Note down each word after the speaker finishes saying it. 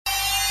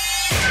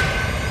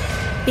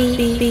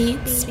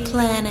Beats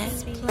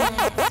Planet.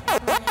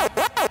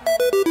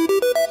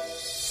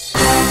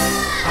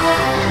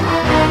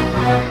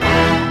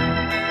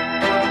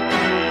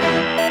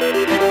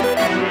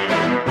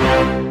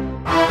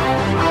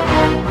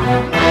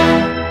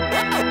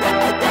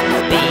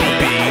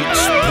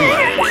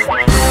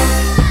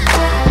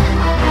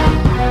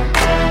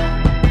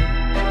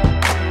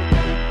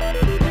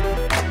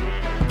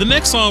 The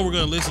next song we're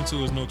going to listen to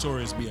is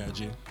Notorious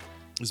B.I.G.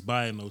 It's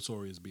by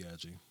Notorious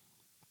B.I.G.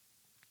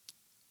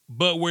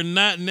 But we're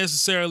not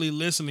necessarily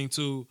listening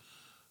to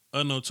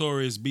a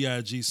Notorious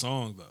B.I.G.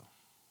 song, though.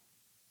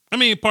 I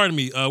mean, pardon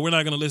me, we're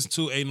not going to listen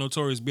to a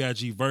Notorious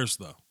B.I.G. verse,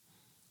 though.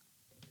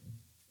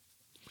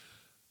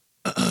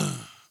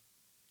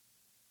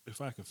 If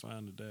I can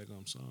find the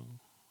daggone song.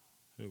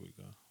 Here we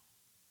go.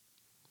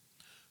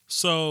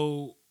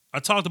 So, I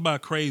talked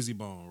about Crazy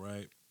Bone,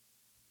 right?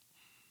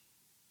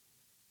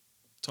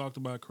 Talked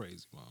about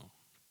Crazy Bone.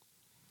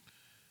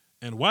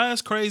 And why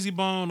is Crazy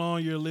Bone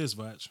on your list,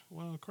 Vach?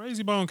 Well,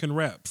 Crazy Bone can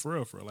rap, for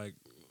real. Like,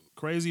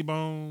 Crazy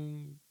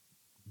Bone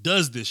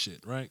does this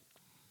shit, right?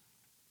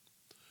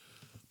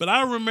 But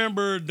I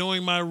remember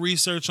doing my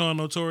research on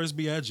Notorious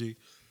B.I.G.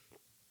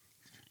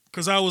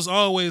 because I was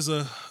always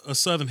a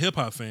Southern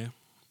hip-hop fan.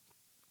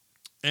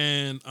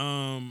 And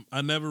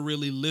I never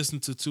really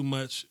listened to too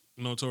much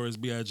Notorious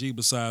B.I.G.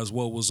 besides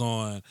what was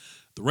on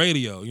the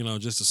radio, you know,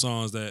 just the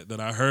songs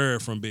that I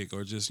heard from Big,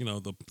 or just, you know,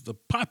 the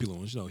popular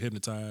ones, you know,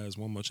 Hypnotize,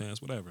 One More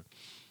Chance, whatever.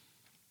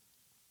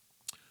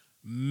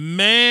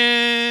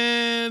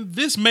 Man,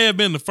 this may have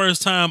been the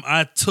first time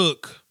I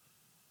took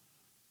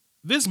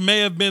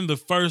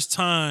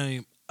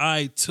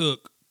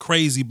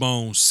Crazy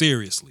Bone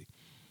seriously.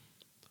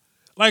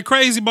 Like,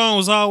 Crazy Bone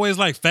was always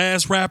like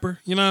fast rapper,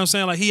 you know what I'm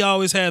saying? Like, he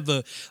always had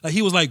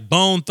he was like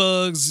Bone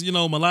Thugs, you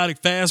know, melodic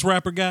fast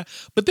rapper guy.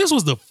 But this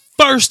was the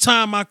first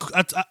time I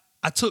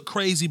took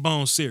Crazy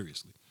Bone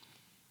seriously.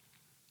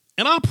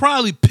 And I'll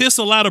probably piss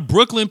a lot of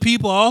Brooklyn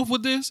people off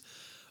with this,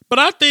 but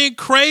I think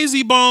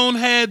Crazy Bone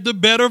had the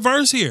better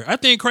verse here. I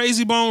think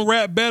Crazy Bone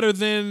rapped better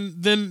than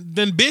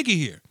Biggie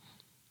here.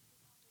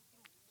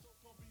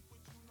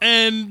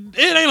 And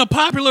it ain't a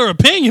popular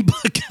opinion,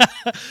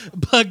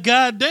 but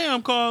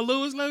goddamn, Carl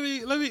Lewis, let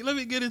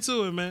me get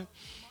into it, man.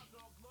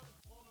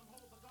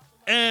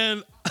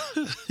 And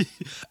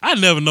I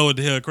never know what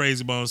the hell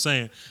Crazy Bone's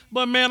saying.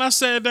 But man, I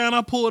sat down,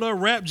 I pulled up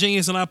Rap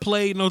Genius, and I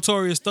played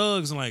Notorious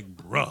Thugs, and like,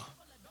 bruh.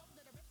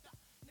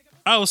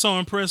 I was so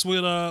impressed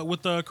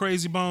with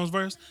Crazy Bone's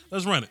verse.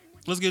 Let's run it.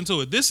 Let's get into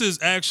it. This is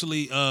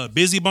actually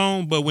Busy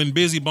Bone, but when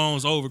Busy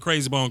Bone's over,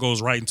 Crazy Bone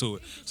goes right into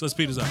it. So let's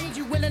speed this out.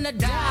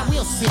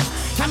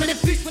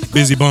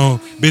 Busy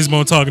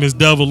Bone talking this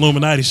devil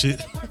Illuminati shit.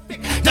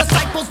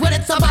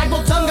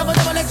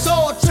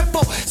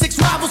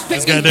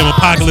 This goddamn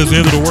apocalypse, the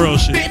end of the world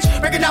shit.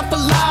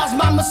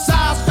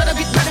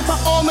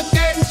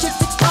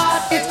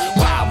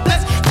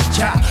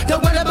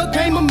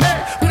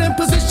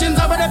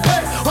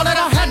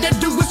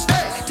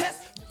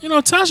 You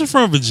know, Tasha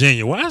from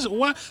Virginia.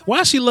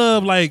 Why she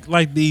love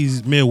like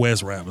these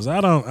Midwest rappers?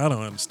 I don't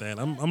understand.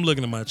 I'm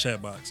looking at my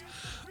chat box.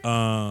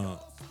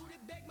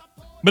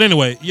 But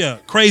anyway, yeah,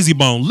 Crazy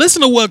Bone.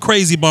 Listen to what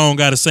Crazy Bone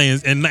got to say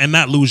and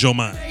not lose your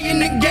mind. In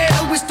the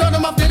ghetto, we start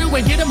them up there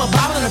and hit them a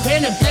bottle and a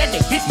pen and plant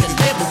and hit the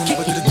level. Kick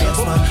the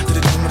devil. To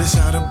the dome with a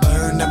shot of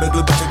burn. Never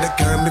glue back to the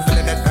curb. Me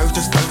feeling that urge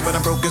just first, but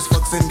I'm broke as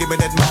fuck. And give me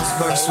that mouse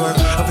verse work.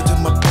 Up into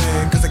my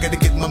bag, cause I gotta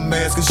get my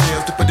mask and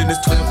shells to put in this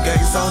 12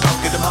 gauge. So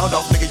don't get them all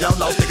off, nigga. Y'all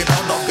lost, nigga.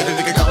 Don't off. Get a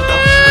nigga called off.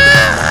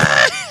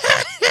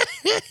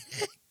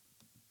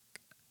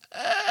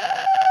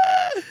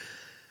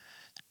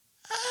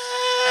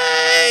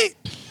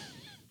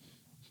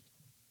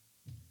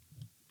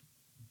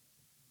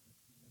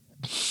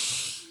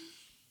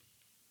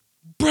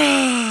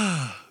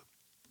 Bruh.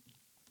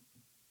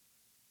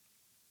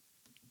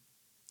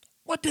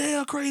 What the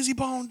hell Crazy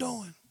Bone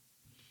doing?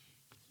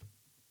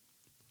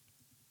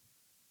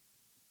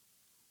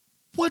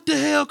 What the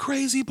hell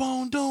Crazy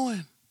Bone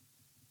doing?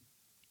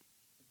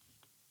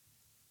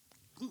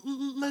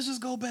 Let's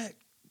just go back.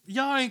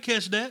 Y'all ain't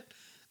catch that.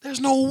 There's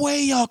no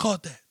way y'all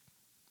caught that.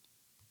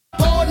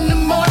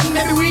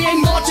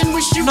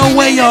 No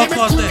way y'all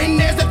caught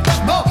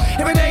that.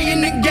 Every day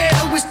in the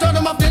ghetto, we start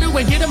them up there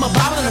and hit them a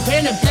bottle and a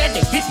pen and plant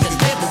and hit the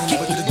devil.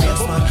 Kick the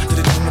devil. To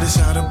the dome with a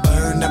shot of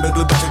burn. Never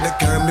glue back to the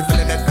curb. Me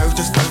feeling that urge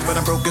just first, but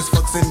I'm broke as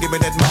fuck. And give me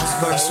that mouse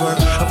verse work.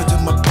 Up into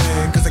my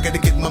bag, cause I gotta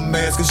get my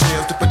mask and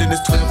shells to put in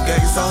this 12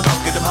 gauge. So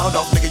don't get them all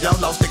off, nigga. Y'all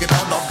lost, nigga.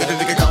 Don't off. Get a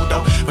nigga called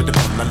off. But the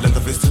bone, I love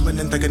the swimming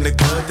and taking the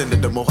cut. And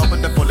then the more I'm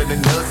pulling the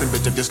nuts. And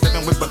bitch, if you're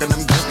slipping with bucking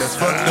them guts, that's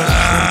fucked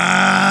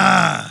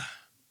up.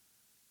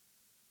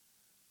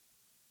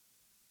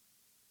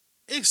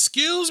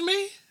 Excuse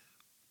me?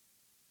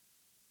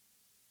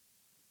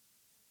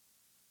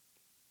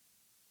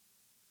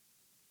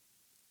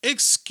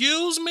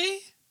 Excuse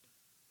me?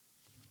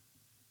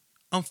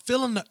 I'm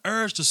feeling the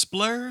urge to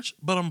splurge,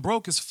 but I'm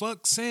broke as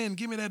fuck saying,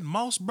 give me that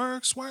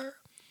Mossberg swerve.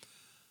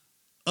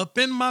 up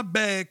in my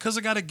bag because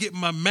I got to get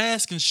my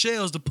mask and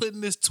shells to put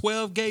in this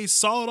 12 gauge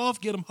sawed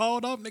off, get them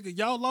hauled off. Nigga,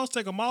 y'all lost,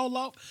 take them all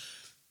off.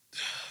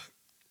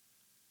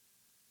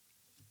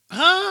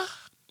 Huh?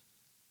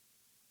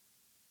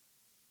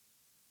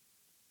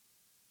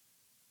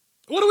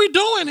 What are we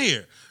doing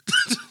here?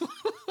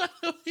 What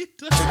are we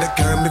doing? To the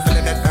curb, me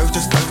feeling that urge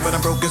to start, but I'm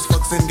broke as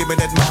fuck, and give me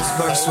that mouse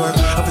first work.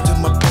 Up into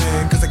my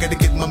bag, cause I gotta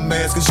get my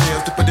mask and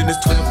shells to put in this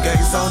 12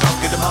 gauge sawed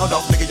off, get them hauled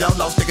off, nigga, y'all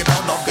lost, take it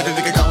all off, get a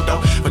nigga gone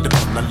off. But the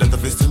bottom I left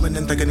of is swimming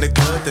and thinking the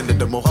good, and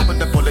the more I'm with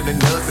the pulling the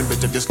nuts, and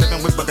bitch, if you're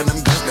slipping with fucking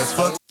them good, that's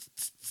fuck.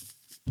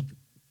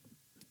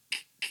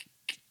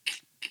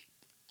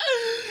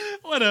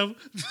 Whatever.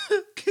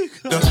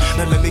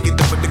 Now let me get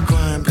done with the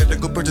crime. Gotta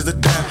go purchase a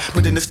dime.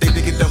 Put in the state to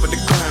get done with the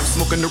crime.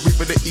 Smoking the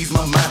reefer to ease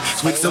my mind.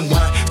 Swig some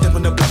wine. Step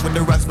on the block with the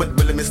rocks, but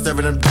really me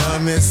serving them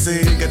diamonds. See,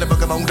 gotta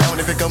fuck up on down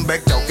if you come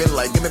back talking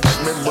like give me back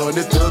me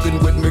money.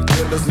 Thugging with me,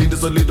 killers. Need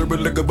us a leader of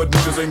liquor, but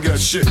niggas ain't got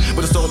shit.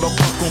 But it's all on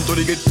popcorn, so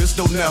they get pissed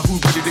on now. Who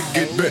ready to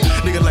get back?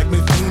 Nigga like me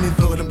fiending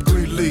for them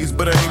green leaves,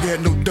 but I ain't got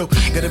no dough.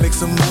 Gotta make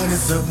some money,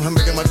 so I'm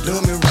making my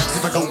dummy rocks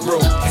if I go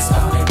broke. It's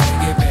on it,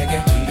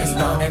 biggie. It's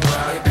on it,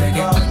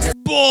 biggie.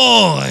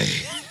 Boy.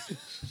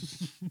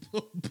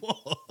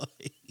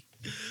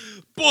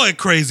 Boy,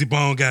 Crazy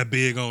Bone got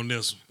big on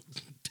this one.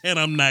 And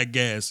I'm not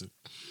gassing.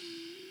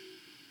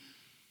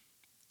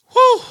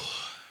 Whew.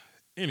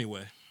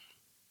 Anyway.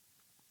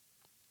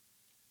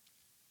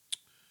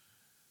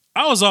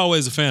 I was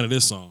always a fan of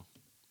this song.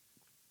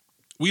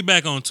 We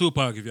back on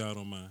Tupac if y'all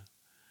don't mind.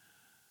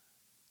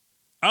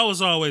 I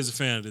was always a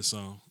fan of this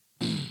song.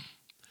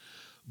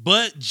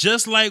 But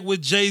just like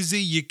with Jay-Z,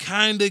 you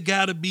kind of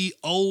got to be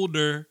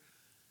older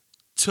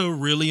to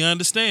really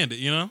understand it,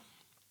 you know?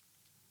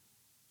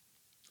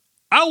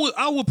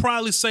 I would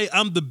probably say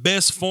I'm the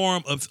best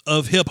form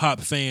of hip-hop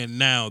fan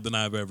now than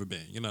I've ever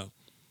been, you know?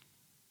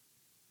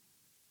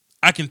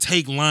 I can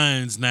take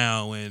lines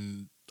now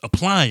and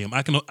apply them.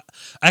 I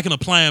can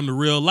apply them to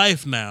real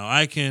life now.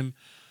 I can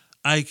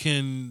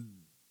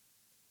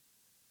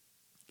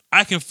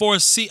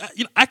foresee,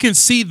 you know, I can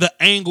see the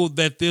angle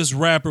that this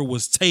rapper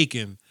was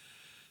taking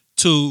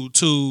to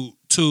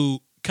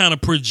kind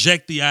of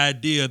project the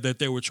idea that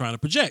they were trying to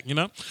project, you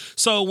know?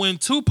 So when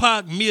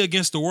Tupac, Me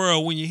Against the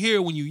World, when you hear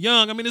it when you're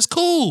young, I mean, it's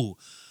cool.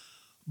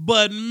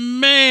 But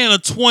man, a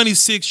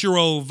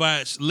 26-year-old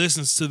Vach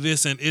listens to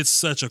this and it's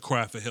such a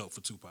cry for help for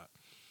Tupac.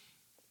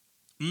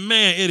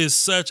 Man, it is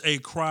such a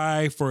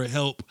cry for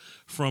help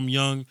from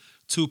young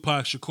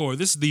Tupac Shakur.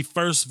 This is the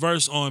first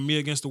verse on Me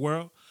Against the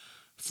World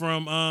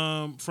from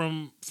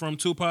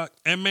Tupac.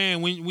 And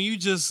man, when you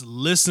just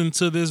listen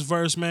to this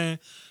verse, man,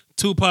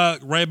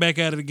 Tupac right back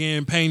at it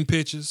again, painting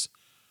pictures,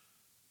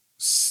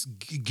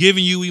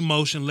 giving you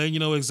emotion, letting you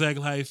know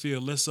exactly how you feel.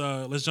 Let's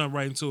jump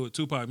right into it.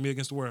 Tupac, Me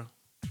Against the World.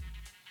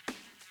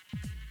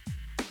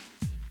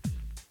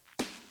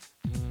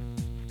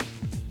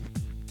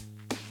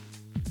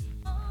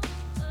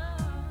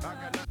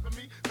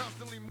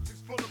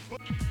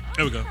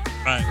 There we go. All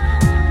right.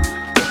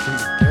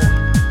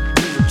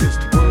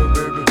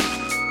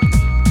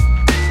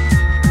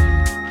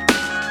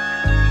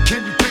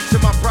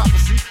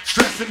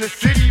 Stress in the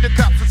city, the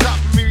cops are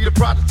topping me. The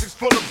project is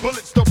full of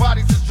bullets, no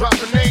bodies is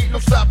dropping. They ain't no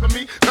stopping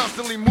me.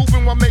 Constantly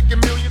moving while making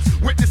millions.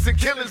 Witnessing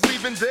killings,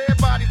 leaving dead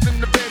bodies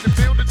in the abandoned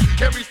buildings.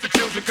 Can't reach the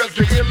children cause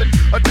they're illin'.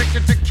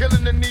 Addicted to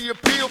killing and the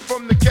appeal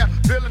from the cap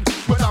villain.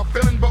 Without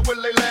feeling, but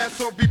will they last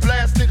or be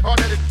blasted?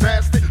 Hard-headed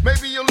bastard.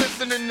 Maybe you'll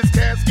listen in this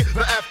casket,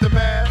 the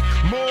aftermath.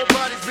 More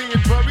bodies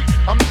being buried.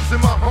 I'm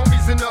losing my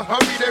homies in a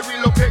hurry. They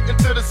relocating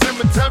to the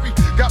cemetery.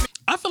 Got me.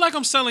 I feel like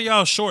I'm selling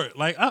y'all short.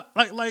 Like I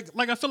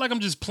feel like I'm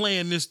just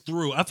playing this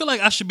through. I feel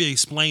like I should be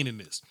explaining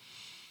this.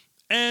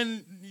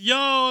 And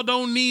y'all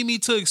don't need me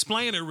to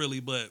explain it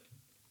really, but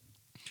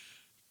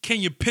can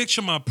you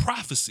picture my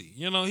prophecy?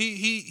 You know,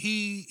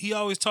 he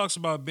always talks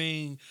about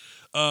being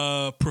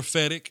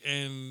prophetic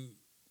and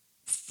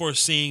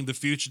foreseeing the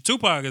future.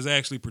 Tupac has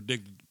actually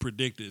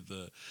predicted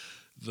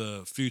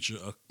the future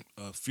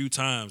a few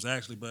times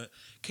actually, but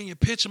can you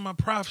picture my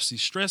prophecy?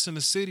 Stress in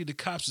the city, the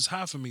cops is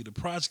hot for me, the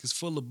project is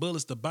full of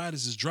bullets, the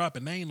bodies is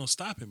dropping, they ain't no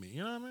stopping me.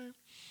 You know what I mean?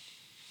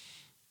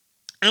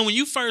 And when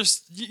you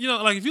first, you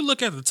know, like if you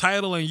look at the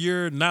title and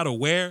you're not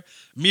aware,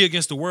 Me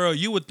Against the World,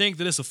 you would think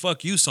that it's a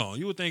fuck you song.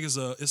 You would think it's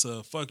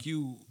a fuck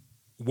you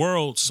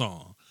world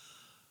song.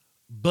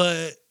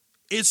 But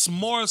it's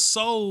more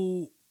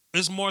so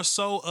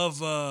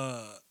of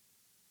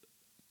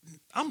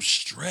I'm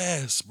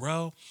stressed,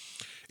 bro.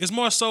 It's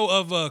more so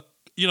of a,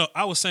 you know,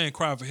 I was saying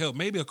cry for help.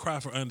 Maybe a cry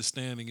for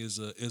understanding is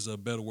a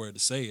better word to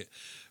say it,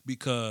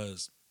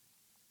 because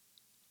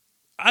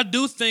I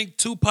do think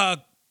Tupac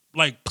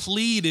like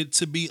pleaded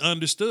to be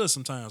understood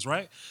sometimes,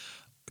 right?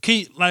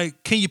 Can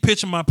you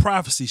picture my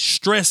prophecy?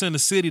 Stress in the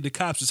city, the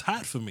cops is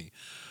hot for me.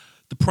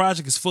 The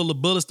project is full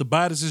of bullets, the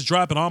bodies is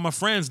dropping, all my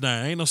friends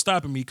dying. Ain't no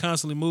stopping me,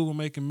 constantly moving,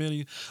 making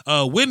millions.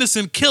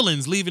 Witnessing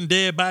killings, leaving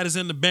dead bodies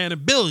in the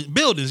abandoned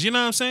buildings. You know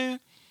what I'm saying?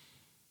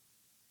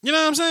 You know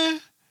what I'm saying?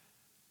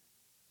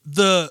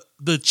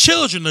 the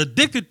children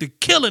addicted to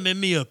killing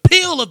and the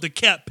appeal of the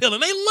cat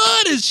pilling. They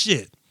love this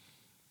shit.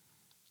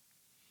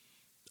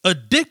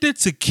 Addicted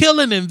to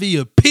killing and the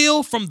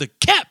appeal from the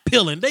cat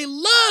pilling. They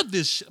love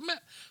this shit. Man,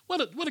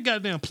 what a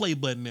goddamn play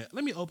button at.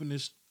 Let me open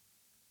this.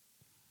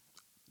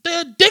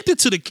 They're addicted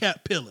to the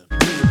cat pilling.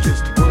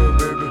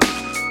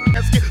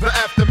 Let's get the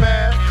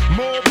aftermath.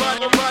 More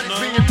bodies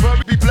being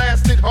buried, be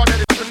blasted hard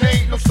at it. And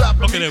ain't no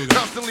stopping Okay, there we me. go.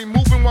 Constantly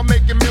moving while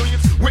making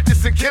millions.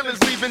 Witnessing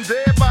killings, leaving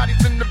dead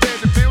bodies in the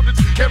abandoned buildings.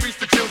 Carries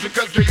the children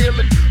cause they're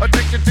illin'.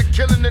 Addicted to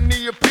killing and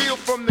the appeal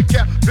from the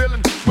cat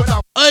villain.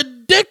 Without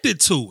Addicted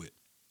to it.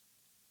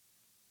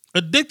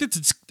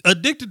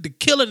 Addicted to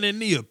killing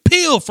and the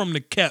appeal from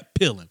the cat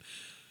pilling.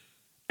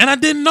 And I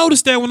didn't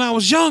notice that when I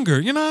was younger.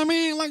 You know what I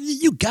mean? Like,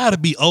 you got to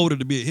be older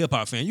to be a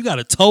hip-hop fan. You got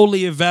to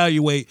totally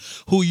evaluate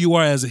who you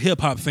are as a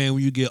hip-hop fan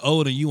when you get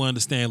older and you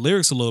understand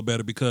lyrics a little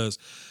better because,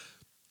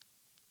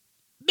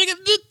 nigga,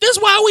 this is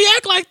why we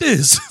act like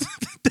this.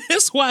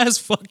 This is why it's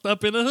fucked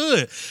up in the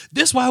hood.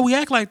 This is why we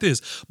act like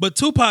this. But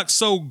Tupac's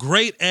so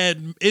great at,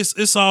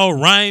 it's all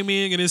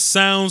rhyming and it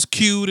sounds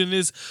cute and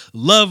it's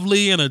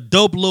lovely and a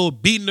dope little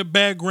beat in the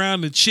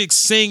background, the chick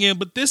singing,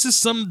 but this is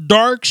some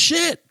dark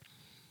shit.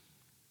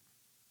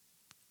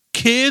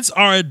 Kids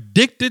are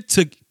addicted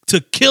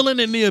to killing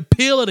and the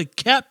appeal of the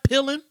cat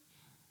pilling.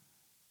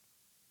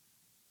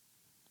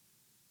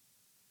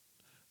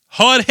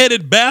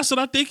 Hard-headed bastard,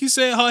 I think he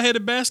said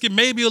hard-headed bastard.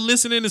 Maybe he'll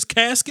listen in his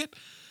casket.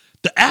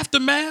 The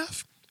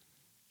aftermath.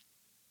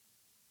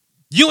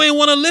 You ain't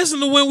want to listen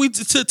to when we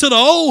to the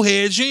old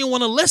heads. You ain't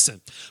want to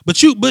listen. But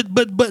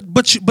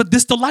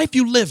this the life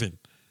you living.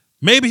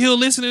 Maybe he'll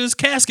listen in his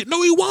casket.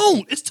 No, he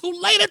won't. It's too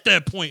late at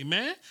that point,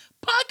 man.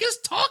 Pac is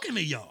talking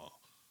to y'all.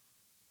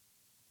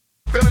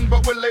 feeling,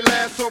 but will they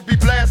last or be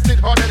blasted?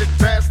 Hard-headed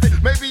bastard.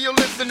 Maybe you'll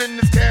listen in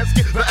this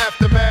casket. The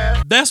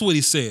aftermath. That's what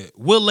he said.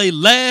 Will they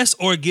last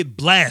or get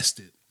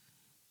blasted?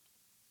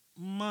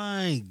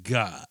 My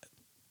God.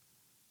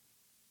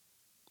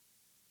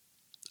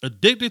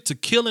 Addicted to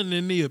killing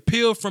and the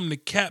appeal from the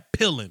cat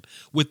pilling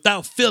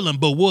without feeling,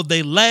 but will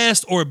they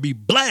last or be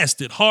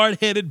blasted?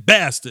 Hard-headed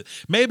bastard.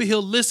 Maybe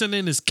he'll listen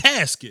in his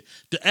casket.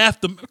 The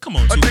after. Come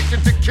on, Tupac.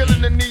 Addicted to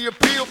killing and the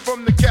appeal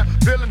from the cat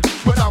villain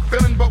without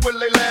feeling, but will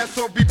they last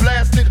or be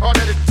blasted?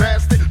 Hard-headed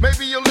bastard.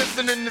 Maybe you'll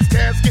listen in this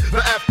casket. The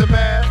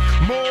aftermath.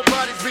 More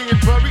bodies being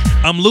buried.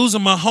 I'm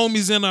losing my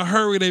homies in a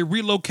hurry. They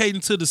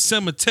relocating to the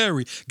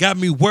cemetery. Got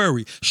me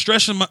worried.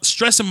 Stressing my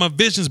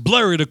visions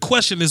blurry. The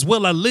question is,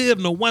 will I live?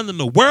 No one in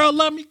the world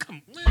love me?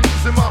 Come on.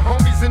 Losing my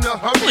homies in a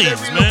hurry.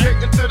 Please, they man.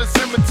 relocating to the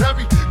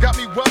cemetery. Got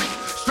me worried.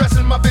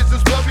 Stressing my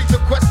visions blurry.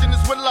 The question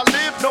is, will I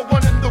live? No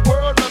one in the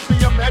world loves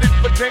me. I'm headed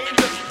for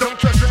danger. Don't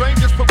trust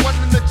strangers. Put one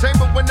in the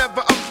chamber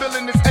whenever I'm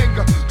feeling this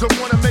anger. Don't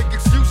wanna make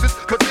excuses,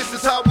 cause this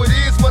is how it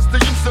is. What's the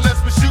use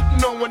unless we're shooting?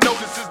 No one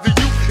notices the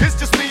youth. It's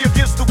just me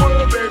against the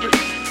world, baby.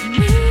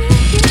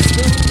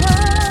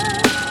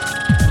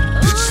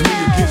 It's me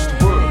against the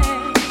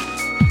world.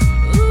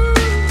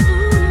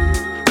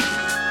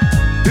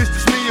 It's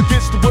just me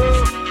against the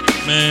world.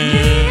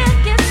 Man.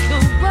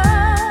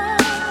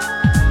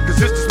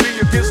 Cause it's just me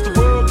against the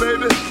world,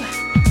 baby.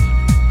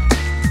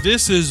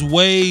 This is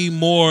way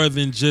more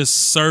than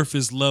just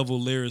surface level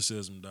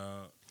lyricism,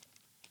 dog.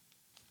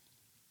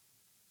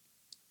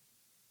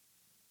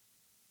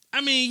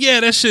 I mean, yeah,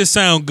 that shit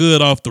sound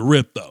good off the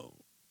rip, though.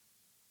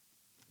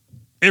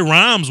 It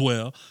rhymes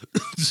well.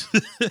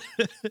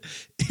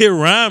 It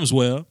rhymes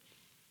well.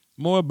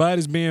 More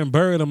bodies being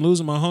buried. I'm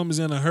losing my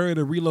homies in a hurry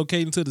to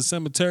relocating to the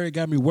cemetery.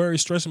 Got me worried,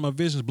 stressing my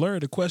visions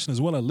blurred. The question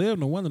is, will I live?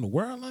 No one in the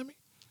world let me.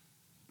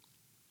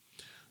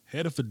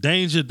 Headed for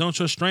danger. Don't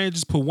trust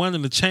strangers. Put one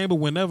in the chamber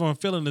whenever I'm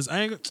feeling this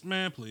anger.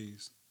 Man,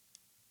 please.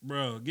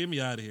 Bro, get me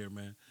out of here,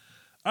 man.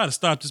 I'd have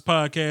stopped this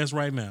podcast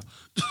right now.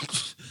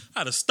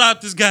 I'd have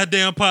stopped this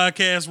goddamn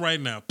podcast right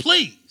now.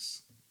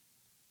 Please.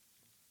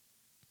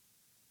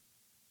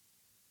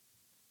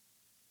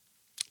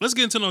 Let's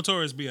get into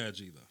Notorious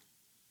B.I.G. though.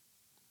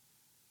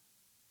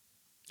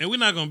 And we're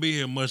not going to be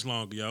here much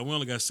longer, y'all. We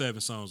only got 7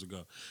 songs to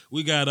go.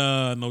 We got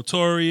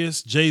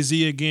Notorious,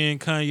 Jay-Z again,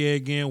 Kanye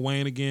again,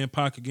 Wayne again,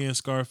 Pac again,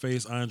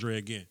 Scarface, Andre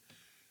again.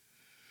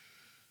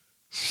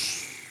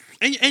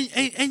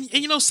 And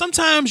you know,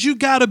 sometimes you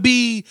got to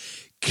be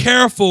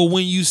careful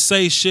when you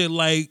say shit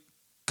like,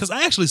 because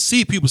I actually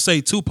see people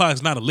say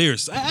Tupac's not a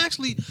lyricist.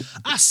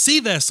 I see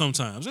that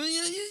sometimes.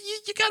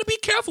 You got to be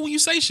careful when you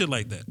say shit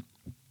like that.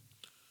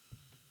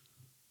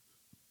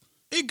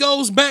 It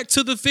goes back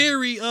to the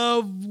theory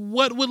of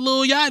what would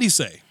Lil Yachty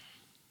say.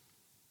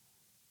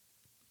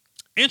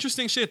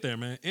 Interesting shit there,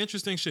 man.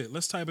 Interesting shit.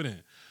 Let's type it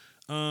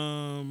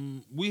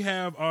in. We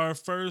have our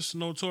first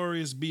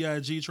Notorious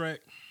B.I.G. track.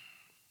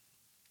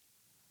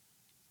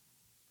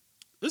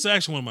 This is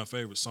actually one of my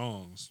favorite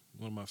songs.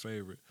 One of my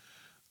favorite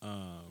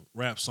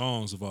rap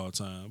songs of all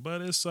time.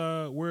 But it's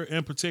we're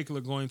in particular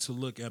going to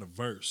look at a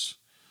verse.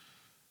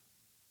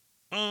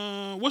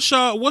 What's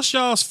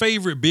y'all's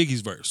favorite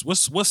Biggie's verse?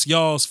 What's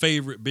y'all's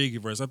favorite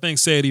Biggie verse? I think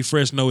Sadie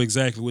Fresh know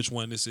exactly which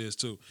one this is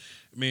too.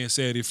 Me and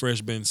Sadie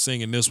Fresh been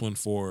singing this one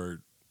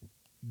for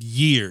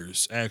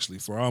years, actually,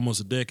 for almost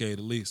a decade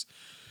at least.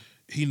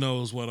 He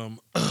knows what I'm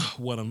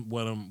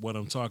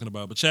talking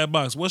about. But Chat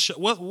Box,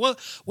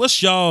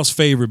 what's y'all's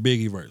favorite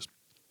Biggie verse?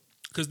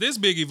 Because this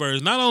Biggie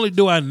verse, not only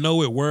do I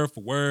know it word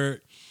for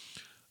word,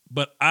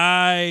 but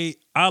I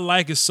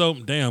like it so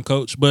damn,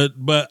 coach. But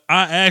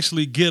I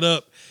actually get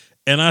up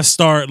and I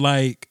start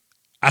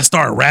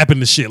rapping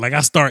the shit. Like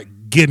I start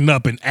getting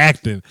up and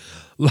acting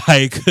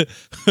like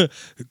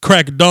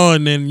crack of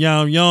dawn and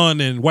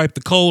yawn and wipe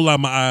the coal out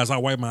my eyes. I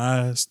wipe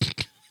my eyes.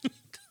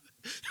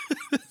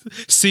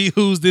 See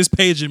who's this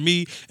paging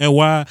me and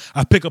why.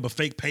 I pick up a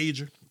fake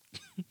pager.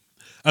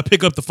 I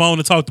pick up the phone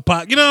and talk to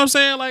Pac. You know what I'm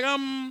saying? Like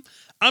I'm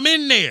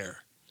in there.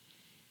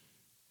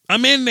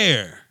 I'm in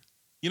there.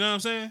 You know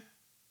what I'm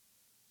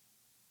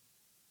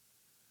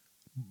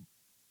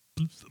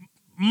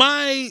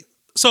saying?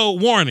 So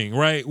Warning,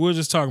 right? We're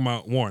just talking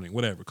about Warning,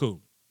 whatever,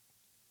 cool.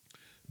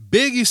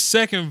 Biggie's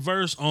second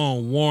verse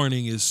on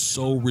Warning is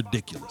so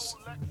ridiculous.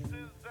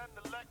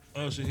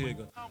 Oh shit, here it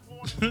goes.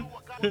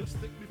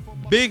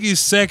 Biggie's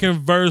second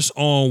verse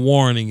on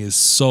Warning is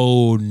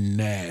so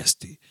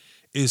nasty.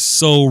 It's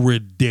so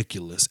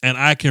ridiculous. And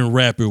I can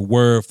rap it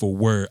word for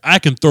word. I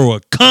can throw a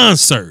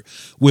concert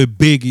with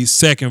Biggie's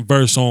second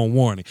verse on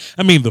Warning.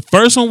 I mean, the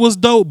first one was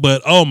dope,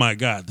 but oh my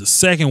God, the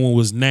second one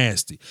was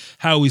nasty.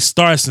 How he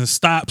starts and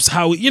stops,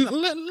 how he,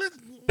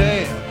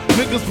 Damn,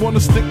 niggas wanna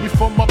stick me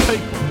for my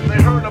paper.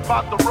 They heard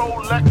about the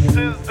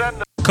Rolexes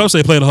and the Coach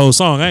say play the whole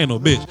song. I ain't no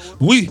bitch.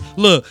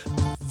 Look,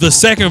 the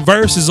second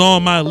verse is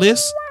on my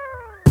list.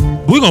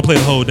 We gonna play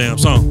the whole damn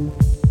song.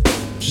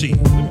 Shit,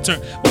 let me turn.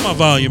 Where my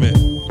volume at?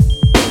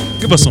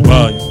 Give us some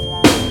volume.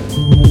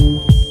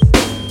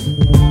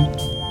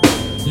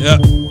 Yeah.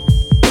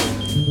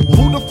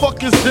 Who the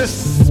fuck is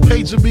this?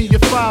 Paging me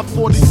at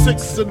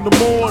 5:46 in the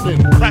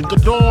morning. Crack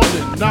of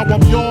dawning, now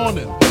I'm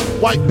yawning.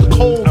 Wipe the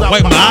cold out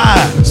wipe my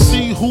eyes.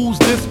 See who's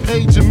this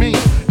paging me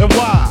and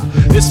why.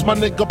 It's my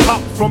nigga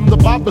Pop from the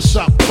barber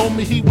shop. Told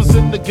me he was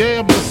in the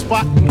gambling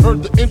spot and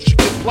heard the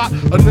intricate plot.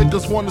 A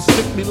niggas wanna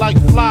stick me like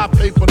fly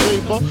paper,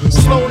 neighbor.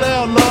 Slow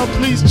down, love,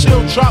 please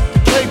chill, drop the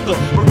caper.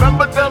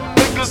 Remember them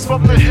niggas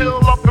from the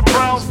hill up in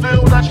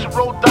Brownsville that you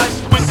rolled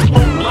dice with?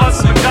 Smoke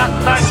blunts and got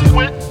nice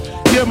with?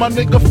 Yeah, my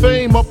nigga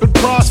Fame up in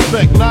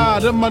Prospect. Nah,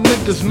 them my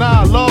niggas,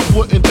 nah, love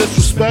wouldn't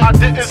disrespect. I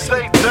didn't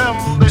say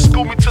them, they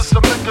schooled me to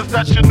some niggas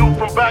that you knew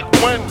from back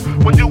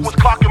when you was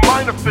clocking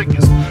minor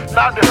figures.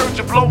 Now they heard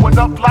you blowing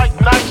up like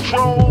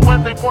nitro,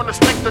 and they wanna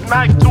stick the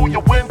knife through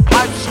your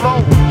windpipe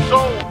slow.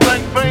 So,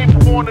 thank Fame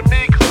for warning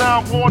me, cause now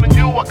I'm warning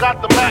you. I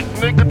got the Mac,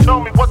 nigga,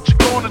 tell me what you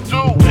gonna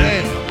do.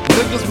 Damn,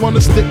 niggas wanna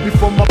stick me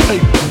for my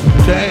paper.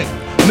 Damn,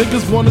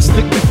 niggas wanna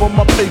stick me for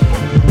my paper.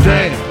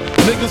 Damn,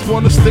 niggas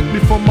wanna stick me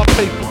for my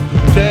paper.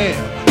 Damn,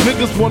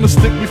 niggas wanna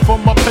stick me for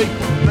my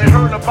paper. They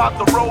heard about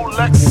the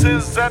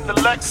Rolexes and the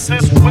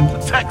Lexus with the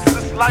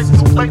Texas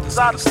license plates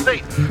out of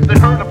state. They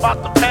heard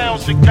about the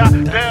pounds you got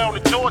down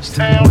in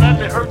Georgetown, and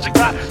they heard you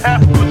got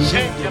half of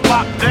Virginia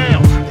locked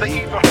down.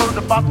 They even heard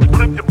about the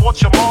crib you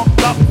bought your mom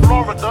up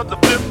Florida, the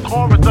 5th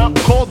corridor.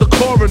 Call the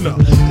coroner.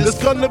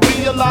 There's gonna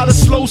be a lot of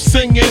slow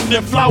singing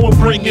and flower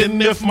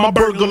bringing if my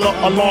burglar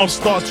alarm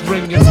starts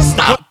ringing.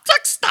 Stop.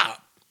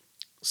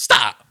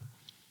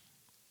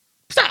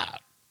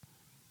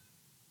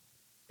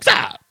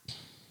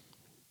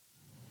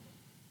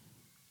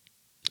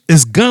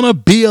 It's gonna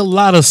be a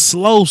lot of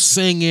slow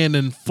singing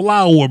and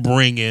flower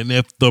bringing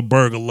if the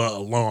burglar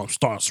alarm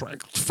starts ringing.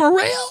 For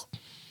real?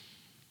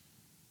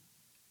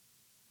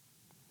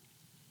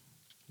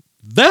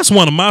 That's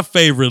one of my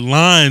favorite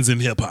lines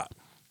in hip hop.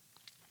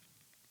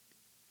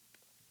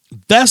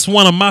 That's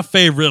one of my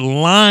favorite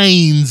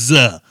lines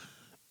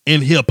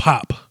in hip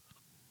hop.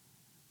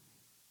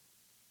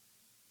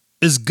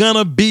 It's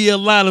gonna be a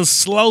lot of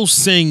slow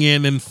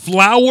singing and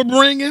flower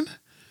bringing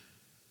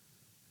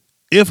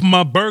if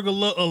my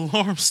burglar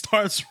alarm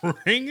starts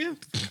ringing.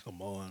 Come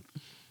on.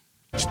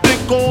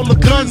 Think all the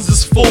guns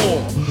is for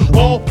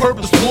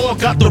all-purpose war.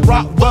 Got the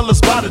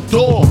Rottweilers by the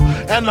door,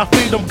 and I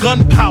feed them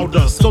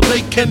gunpowder so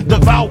they can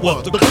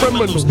devour the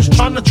criminals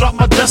trying to drop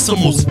my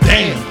decimals.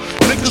 Damn,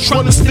 niggas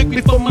trying to stick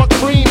me for my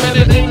cream, and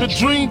it ain't a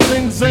dream.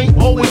 Things ain't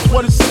always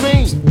what it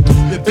seems.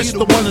 It's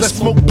the ones that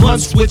smoke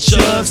blunts with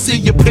ya, see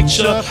your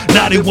picture.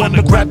 Now they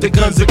wanna grab their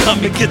guns and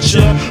come and get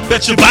ya.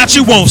 Bet your bot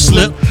you won't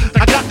slip.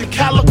 I got the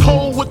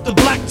calico with the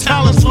black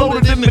talons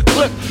loaded in the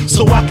clip,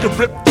 so I can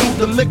rip through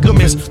the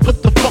ligaments.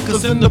 Put the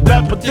fuckers in the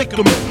bad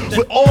predicament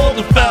where all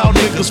the foul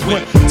niggas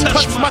went.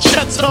 Touch my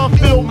cheddar,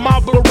 fill my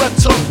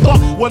Beretta.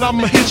 Fuck when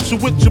I'ma hit you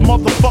with your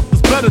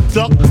motherfuckers better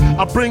duck.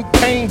 I bring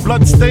pain,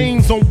 blood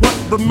stains on what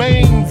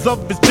remains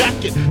of his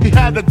jacket. He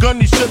had a gun,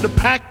 he should've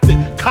packed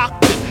it,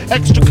 cocked it.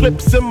 Extra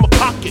clips in my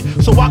pocket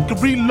so I can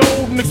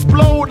reload and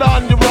explode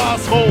on your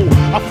asshole.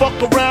 I fuck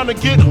around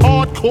and get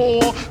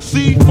hardcore.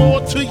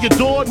 C4 to your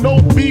door, no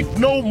beef,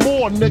 no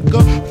more,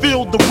 nigga.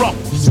 Feel the rough,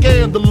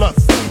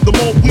 scandalous. The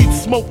more weed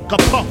smoke I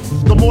puff,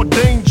 the more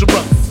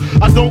dangerous.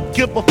 I don't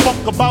give a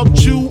fuck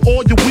about you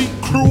or your weak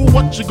crew. true.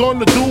 What you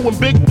gonna do when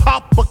Big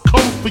Papa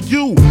come for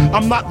you?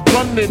 I'm not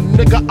gunning,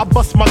 nigga, I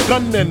bust my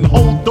gun in.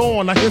 Hold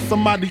on, I hear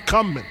somebody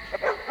coming.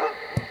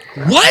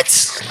 What?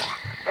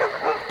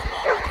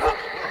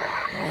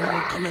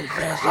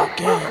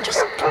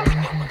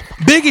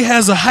 Biggie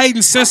has a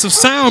heightened sense of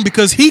sound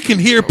because he can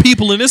hear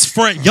people in his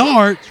front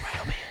yard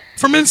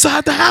from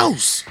inside the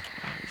house.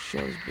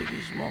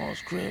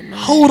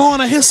 Hold on,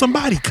 I hear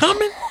somebody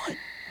coming.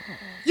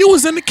 You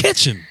was in the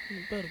kitchen.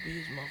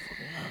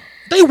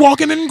 They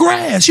walking in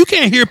grass. You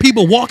can't hear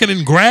people walking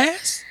in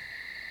grass.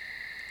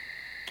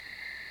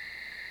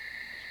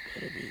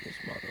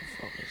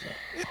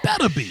 It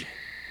better be.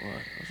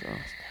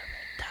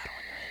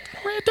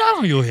 Red dot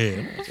on your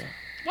head.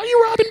 Why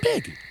you robbing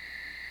Biggie?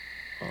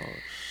 Oh,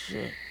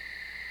 shit.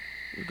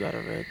 You got a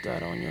red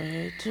dot on your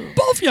head, too.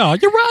 Both y'all,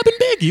 you're robbing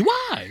Biggie.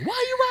 Why? Why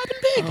are you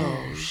robbing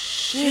Biggie? Oh,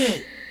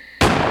 shit.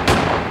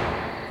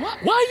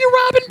 Why are you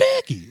robbing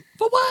Biggie?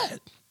 For what?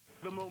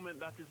 The moment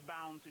that is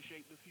bound to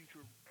shape the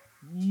future.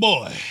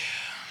 Boy.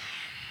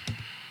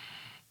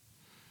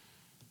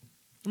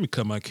 Let me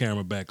cut my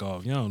camera back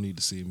off. Y'all don't need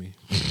to see me.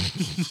 What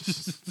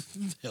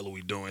the hell are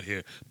we doing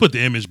here? Put the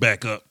image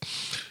back up.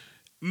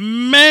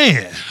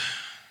 Man.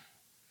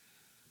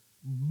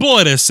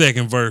 Boy, that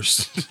second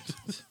verse.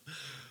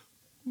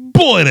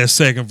 Boy, that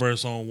second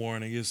verse on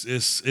Warning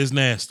is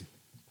nasty.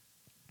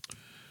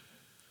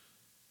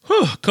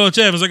 Whew. Coach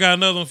Evans, I got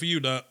another one for you,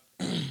 Doc.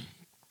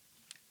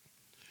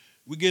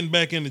 We're getting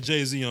back into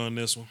Jay-Z on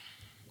this one.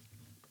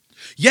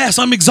 Yes,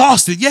 I'm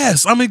exhausted.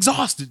 Yes, I'm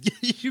exhausted.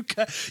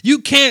 You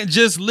can't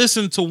just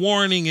listen to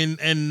Warning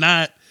and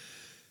not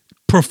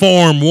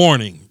perform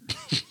Warning.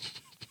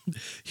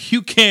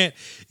 You can't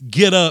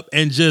get up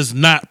and just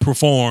not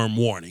perform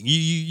Warning.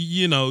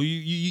 You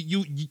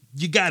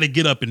got to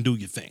get up and do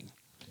your thing.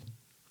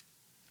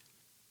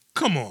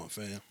 Come on,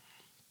 fam.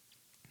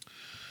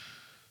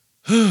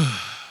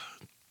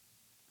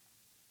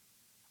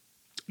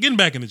 Getting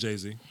back into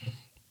Jay-Z.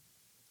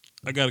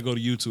 I got to go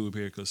to YouTube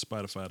here because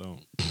Spotify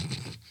don't.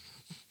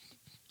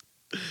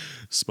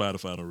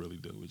 Spotify don't really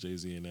deal with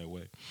Jay-Z in that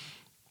way.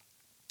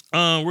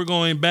 We're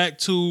going back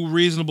to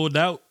Reasonable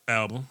Doubt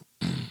album.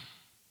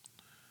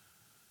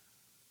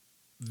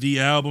 The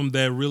album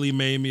that really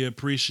made me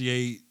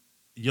appreciate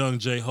Young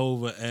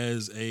Jehovah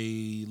as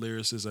a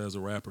lyricist, as a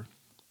rapper,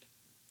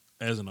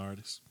 as an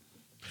artist,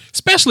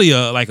 especially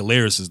like a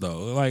lyricist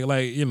though,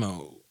 like you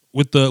know,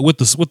 with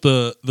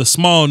the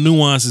small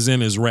nuances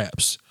in his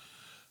raps.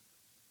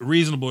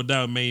 Reasonable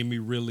Doubt made me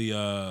really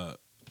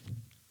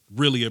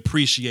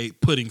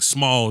appreciate putting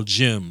small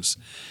gems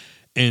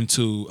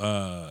into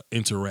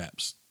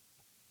raps.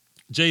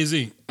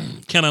 Jay-Z,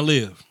 Can I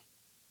Live?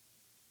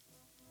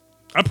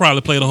 I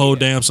probably play the whole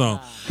damn song.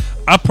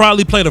 I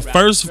probably play the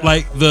first,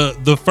 like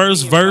the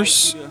first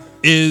verse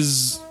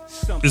is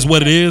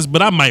what it is,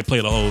 but I might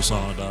play the whole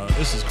song, dog.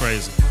 This is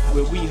crazy.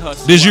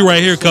 This you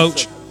right here,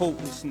 coach.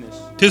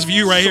 This for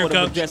you right here,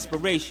 coach.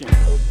 Desperation.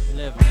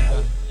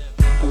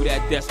 Through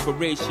that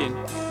desperation,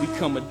 we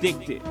come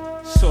addicted.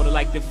 Sort of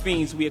like the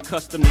fiends we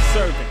accustomed to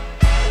serving.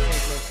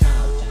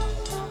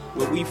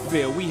 Where we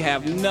feel we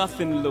have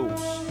nothing to lose.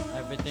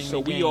 So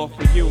we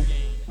offer you,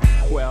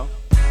 well,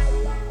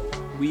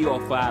 we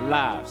offer our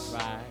lives.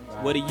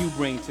 What do you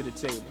bring to the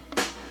table?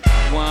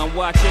 While I'm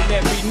watching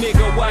every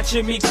nigga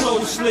watching me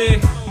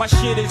closely. My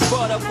shit is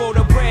butter for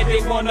the bread,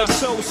 they wanna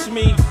toast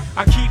me.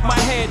 I keep my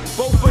head,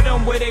 both of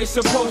them where they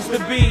supposed to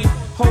be.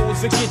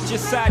 Holes that get you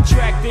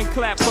sidetracked and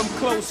clap from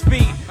close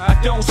feet. I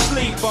don't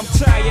sleep, I'm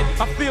tired,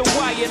 I feel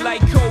wired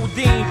like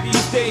codeine.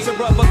 These days a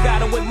brother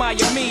gotta admire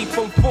me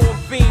from 4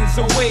 fiends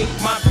away.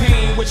 My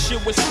pain, which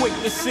shit was quick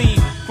to see.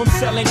 From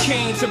selling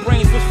cane to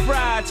brains was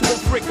fried to a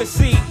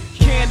fricassee.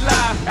 Can't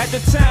lie, at the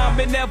time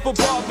it never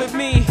bothered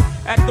me.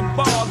 At the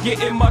bar,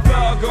 getting my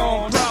dog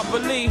on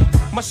properly.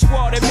 My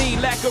squad and me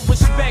lack of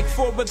respect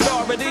for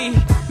authority.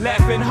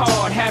 Laughing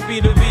hard,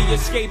 happy to be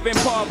escaping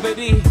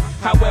poverty.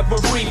 However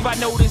brief, I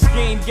know this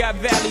game got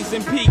valleys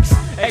and peaks.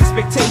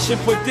 Expectation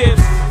for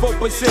dips, for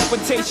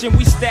precipitation,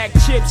 we stack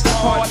chips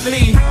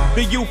hardly.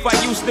 The youth I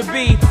used to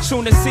be,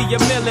 soon to see a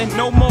million,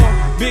 no more.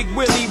 Big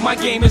Willie, my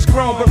game is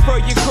grown, prefer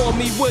you call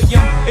me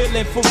William.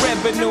 Illin' for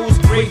revenues,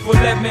 grateful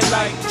lemon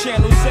like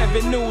Channel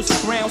 7 News.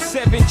 Round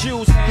 7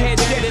 Jews, head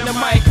dead in the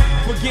mic,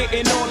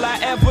 forgetting all I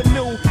ever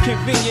knew.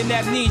 Convenient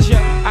amnesia,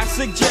 I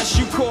suggest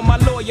you call my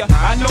lawyer.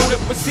 I know the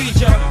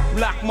procedure.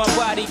 Block my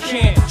body,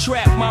 can't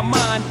trap my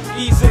mind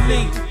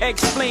easily.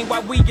 Explain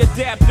why we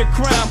adapt to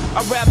crime.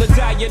 I'd rather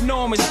die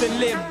enormous than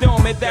live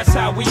dormant. That's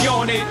how we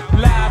on it.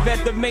 Live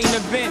at the main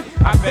event.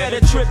 I better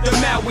trip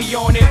them out. We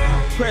on it.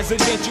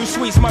 Presidential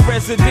suites, my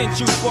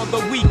residential for the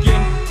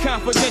weekend.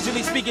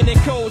 Confidentially speaking in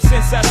code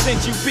since I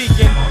sent you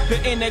peeking. The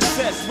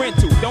NXS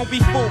rental. Don't be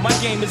fooled, my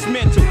game is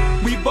mental.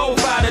 We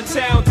both out of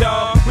town,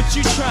 dawg. What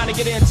you trying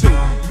to get into?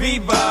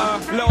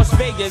 Viva, Las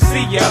Vegas,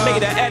 see ya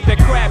later at the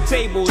crab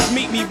tables.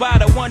 Meet me by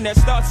the one that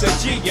starts a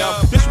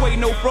G-up. This way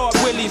no fraud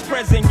willies,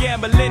 present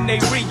gambling they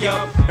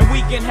re-up. And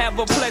we can have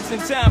a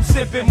pleasant time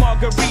sipping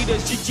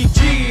margaritas,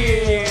 G-G-G.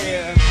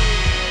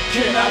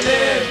 Can I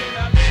live?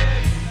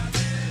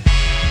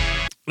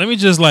 let me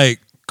just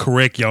like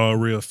correct y'all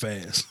real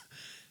fast.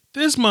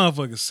 This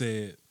motherfucker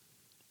said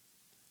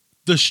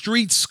the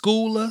streets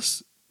school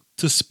us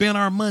to spend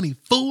our money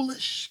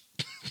foolish.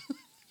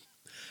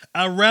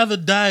 I'd rather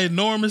die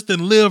enormous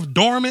than live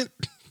dormant.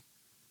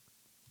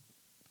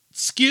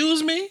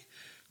 Excuse me?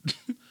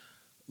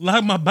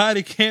 Like my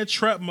body can't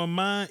trap my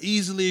mind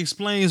easily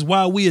explains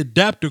why we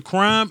adapt to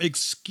crime.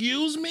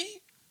 Excuse me?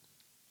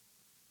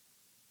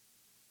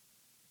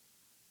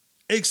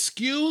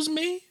 Excuse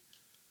me?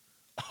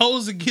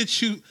 Hoes that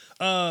get you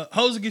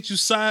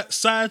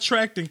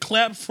sidetracked and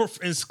clap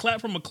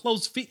from a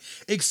close feet.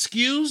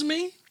 Excuse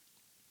me?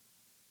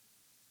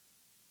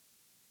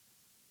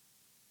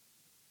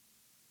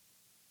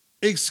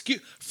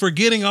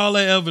 Forgetting all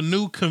I ever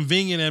knew,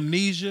 convenient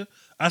amnesia.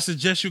 I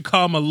suggest you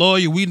call my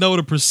lawyer. We know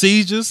the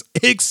procedures.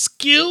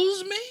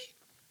 Excuse me?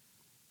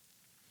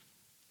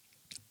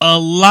 A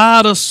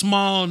lot of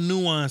small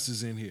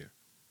nuances in here.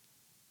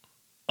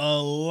 A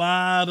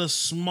lot of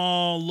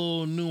small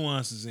little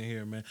nuances in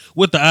here, man.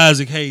 With the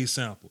Isaac Hayes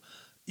sample.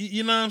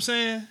 You know what I'm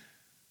saying?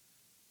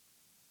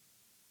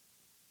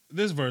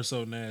 This verse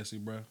so nasty,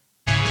 bro.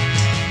 Can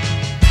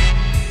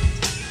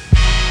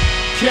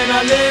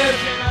I live?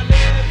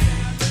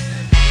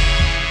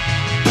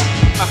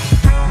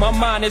 My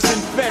mind is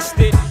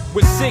infested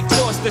with sick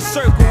thoughts that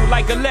circle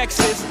like a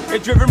Lexus.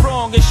 If driven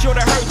wrong, it's sure to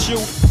hurt you.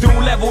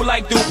 Through level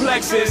like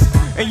duplexes.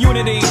 And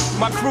unity,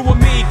 my crew and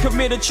me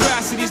commit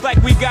atrocities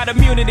like we got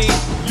immunity.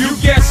 You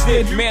guessed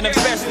it,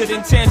 manifested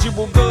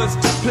intangible goods.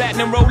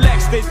 Platinum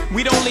Rolexed it.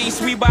 We don't lease,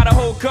 we buy the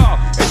whole car,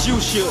 as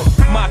you should.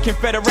 My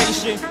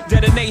confederation,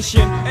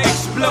 detonation,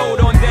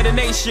 explode on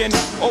detonation.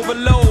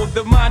 Overload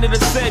the mind of the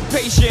said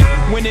patient.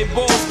 When it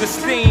boils the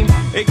steam,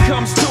 it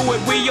comes to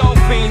it. We all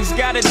fiends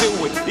gotta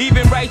do it.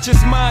 Even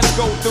righteous minds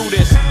go through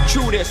this.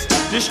 True this,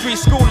 the street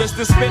schoolers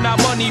to spend our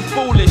money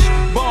foolish.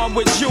 Bomb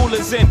with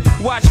jewelers and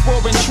watch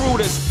for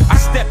intruders. I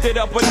stepped it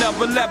up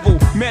another level,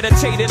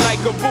 meditated like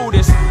a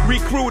Buddhist.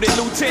 Recruited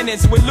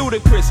lieutenants with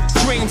ludicrous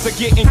dreams of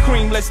getting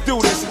cream, let's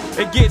do this.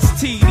 It gets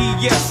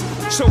TDS,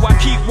 so I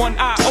keep one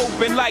eye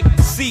open like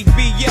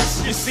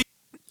CBS. You see,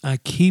 I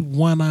keep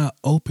one eye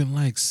open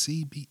like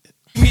CBS.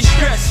 me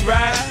stressed,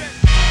 right?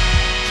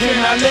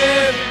 Can I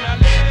live?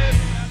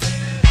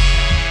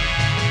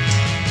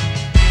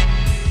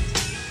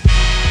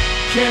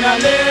 Can I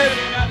live?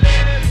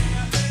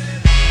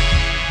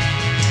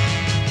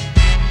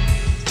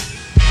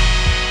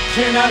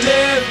 Can I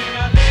live?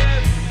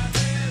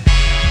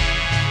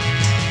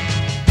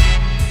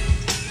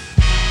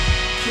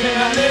 Can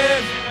I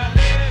live?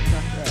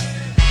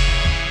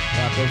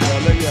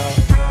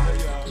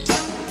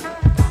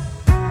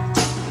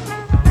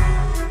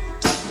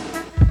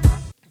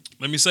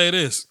 Let me say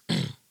this.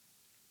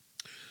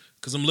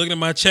 Cause I'm looking at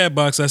my chat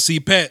box, I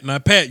see Pat. Now,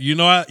 Pat, you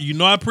know I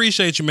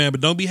appreciate you, man,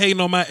 but don't be hating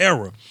on my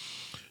era.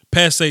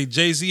 Pat say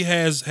Jay-Z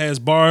has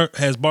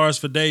bars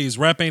for days.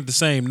 Rap ain't the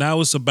same.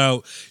 Now it's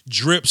about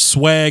drip,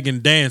 swag,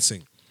 and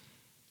dancing.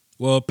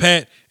 Well,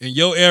 Pat, in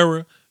your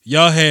era,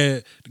 y'all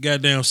had the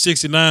goddamn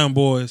 69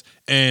 boys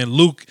and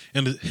Luke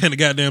and the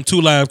goddamn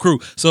 2 Live Crew.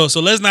 So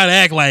let's not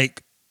act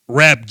like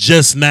rap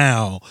just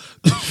now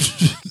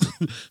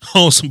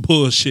on some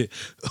bullshit.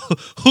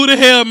 Who the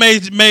hell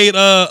made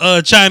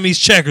Chinese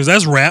checkers?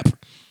 That's rap.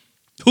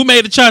 Who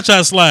made the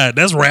cha-cha slide?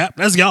 That's rap.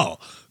 That's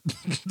y'all.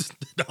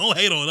 Don't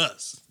hate on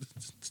us.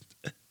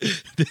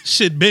 This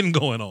shit been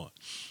going on.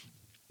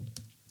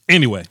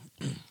 Anyway,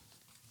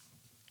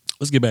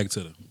 let's get back to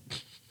the.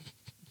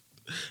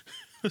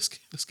 Let's get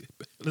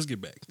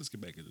back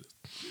into this.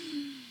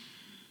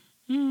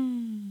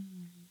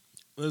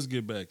 Let's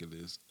get back at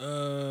this.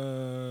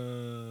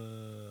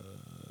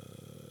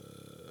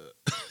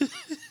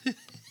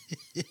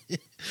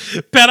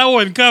 Pat, I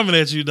wasn't coming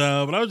at you,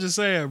 dog, but I was just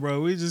saying,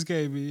 bro, we just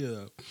can't be,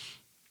 you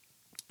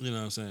know what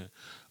I'm saying.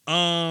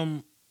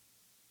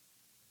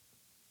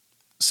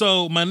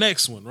 So my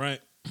next one, right?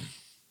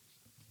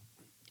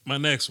 My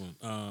next one,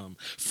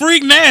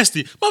 Freak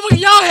Nasty, motherfucker.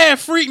 Y'all had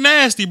Freak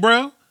Nasty,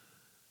 bro.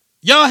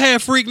 Y'all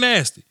had Freak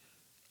Nasty.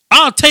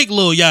 I'll take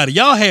Lil Yachty.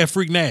 Y'all had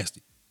Freak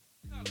Nasty.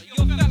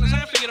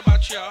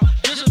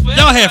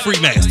 Y'all had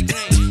Freak Nasty.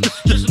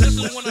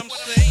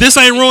 This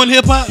ain't ruined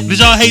hip hop. Did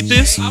y'all hate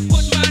this?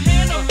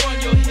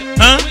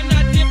 Huh?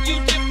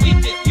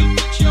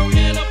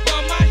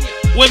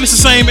 Wasn't this the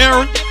same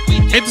era?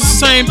 Ain't this the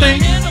same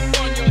thing?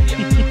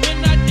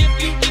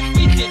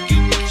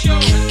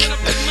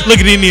 Look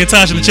at Indian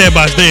Tasha in the chat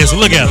box dancing.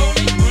 Look at her.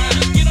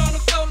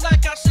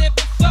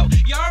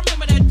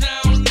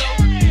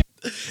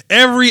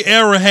 Every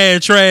era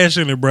had trash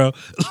in it, bro.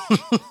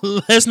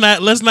 let's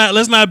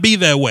not be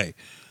that way.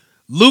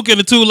 Luke and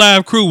the 2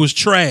 Live Crew was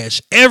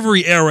trash.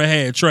 Every era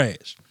had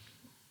trash.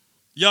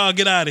 Y'all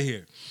get out of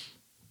here.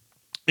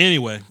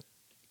 Anyway,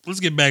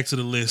 let's get back to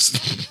the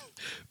list.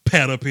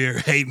 Pat up here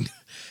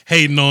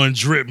hating on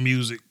drip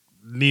music.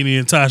 Nene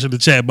and Tasha in the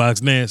chat box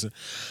dancing.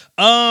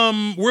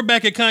 We're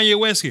back at Kanye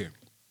West here.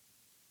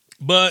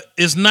 But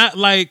it's not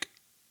like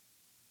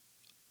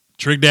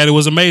Trick Daddy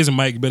was amazing,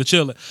 Mike. You better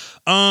chill it.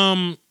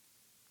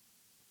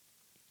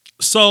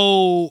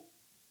 So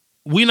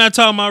We not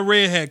talking about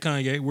Red Hat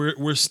Kanye.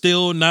 We're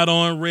still not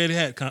on Red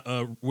Hat.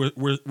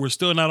 We're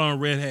still not on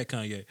Red Hat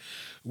Kanye.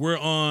 We're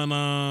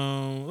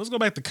on. Let's go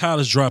back to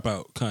College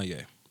Dropout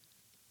Kanye.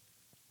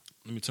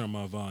 Let me turn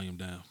my volume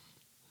down.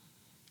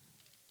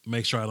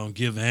 Make sure I don't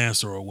give the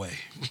answer away.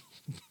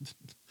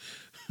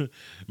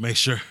 Make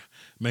sure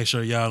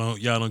y'all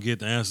don't get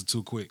the answer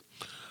too quick.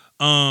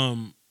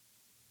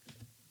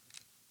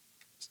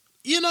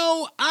 You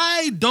know,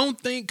 I don't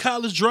think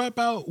College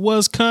Dropout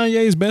was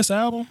Kanye's best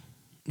album.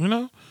 You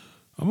know,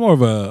 I'm more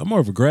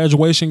of a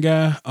Graduation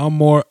guy. I'm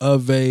more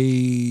of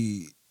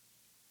a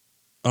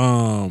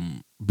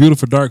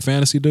Beautiful Dark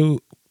Fantasy dude.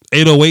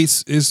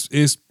 808s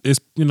is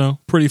you know,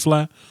 pretty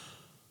fly.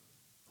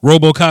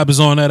 RoboCop is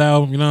on that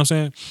album, you know what I'm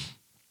saying?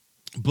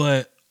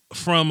 But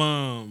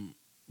from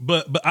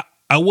but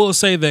I will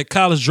say that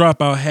College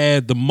Dropout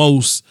had the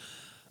most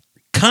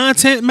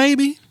content,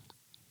 maybe.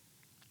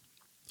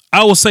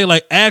 I would say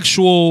like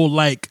actual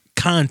like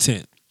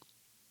content.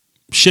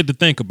 Shit to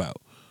think about.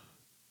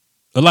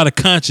 A lot of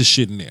conscious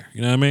shit in there,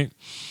 you know what I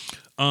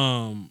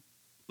mean?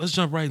 Let's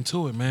jump right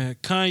into it, man.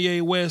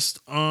 Kanye West,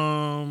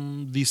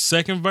 the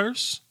second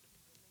verse.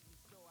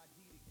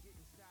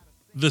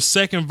 The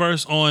second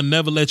verse on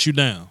Never Let You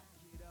Down.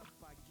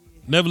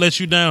 Never Let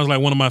You Down is like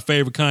one of my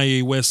favorite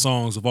Kanye West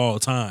songs of all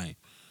time.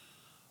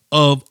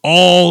 Of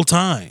all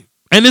time.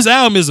 And this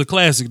album is a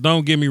classic,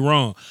 don't get me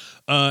wrong.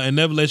 And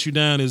Never Let You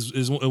Down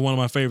is one of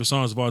my favorite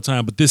songs of all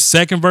time. But this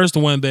second verse, the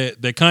one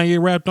that Kanye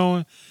rapped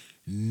on,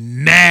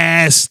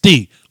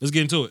 nasty. Let's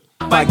get into it.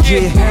 I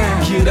get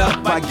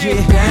up, I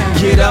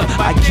get up,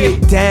 I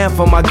get down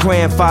for my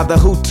grandfather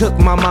who took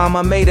my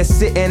mama, made her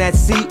sit in that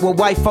seat where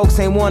white folks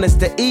ain't want us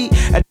to eat.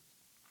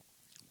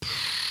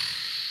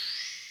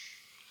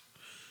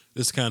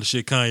 This is the kind of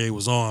shit Kanye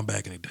was on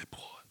back in the day, boy.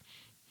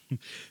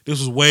 This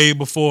was way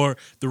before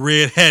the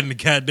red hat and the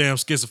goddamn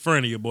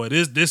schizophrenia, boy.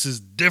 This is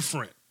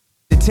different.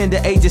 The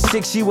tender age of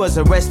 6, she was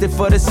arrested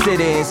for the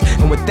sit-ins.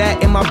 And with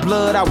that in my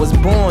blood, I was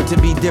born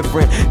to be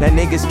different. Now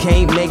niggas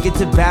can't make it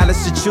to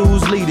Ballas to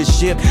choose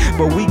leadership,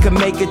 but we can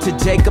make it to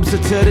Jacobs or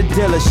to the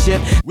dealership.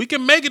 We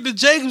can make it to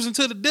Jacobs and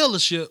to the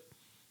dealership.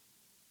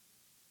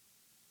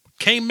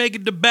 Can't make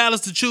it to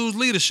Ballas to choose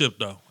leadership,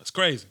 though. That's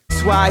crazy.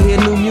 That's why I hear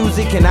new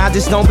music and I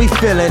just don't be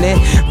feeling it.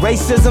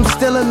 Racism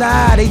still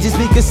alive, they just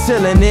be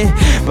concealing it.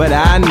 But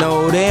I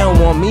know they don't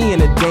want me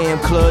in a damn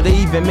club. They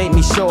even make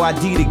me show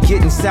ID to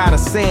get inside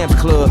of Sam's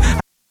Club.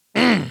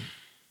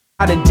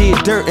 I done did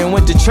dirt and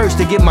went to church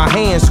to get my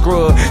hands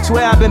scrubbed.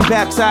 Swear I've been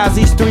baptized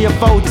these 3 or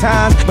 4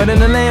 times. But in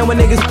the land where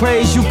niggas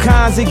praise you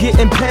cons and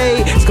getting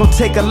paid, it's gonna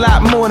take a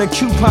lot more than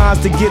coupons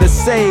to get us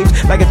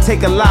saved. Like it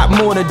take a lot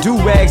more than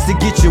do-rags to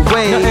get your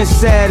way. Nothing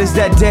sad as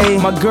that day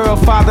my girl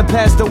father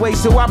passed away,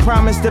 so I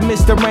promised to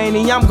Mr.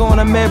 Rainey I'm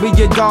gonna marry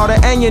your daughter.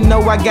 And you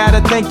know I gotta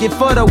thank you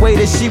for the way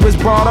that she was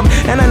brought up.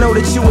 And I know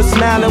that you was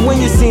smiling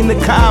when you seen the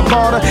car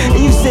bought her.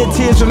 And you said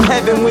tears from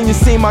heaven when you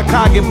seen my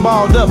car get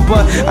balled up.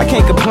 But I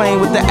can't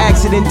complain with the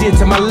accident did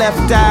to my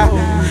left eye.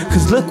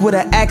 Cause look what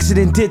an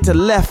accident did to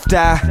left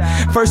eye.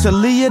 First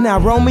Aaliyah, now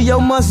Romeo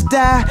must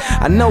die.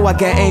 I know I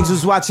got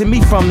angels watching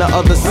me from the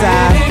other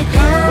side. When it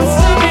comes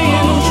to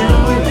being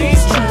true, at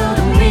least true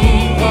to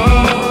me.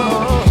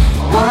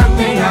 One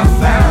thing I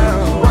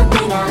found,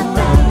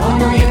 oh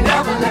no, you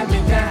never let me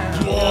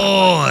down.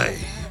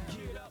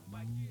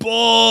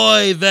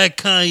 Boy, that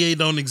Kanye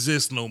don't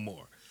exist no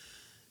more.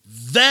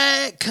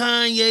 That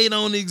Kanye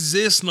don't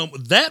exist no more.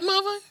 That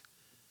motherfucker?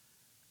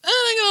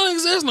 That ain't gonna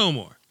exist no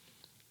more.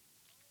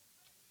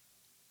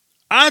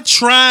 I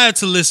tried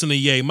to listen to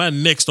Ye. My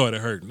neck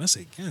started hurting. I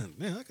said, God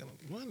man, I gotta.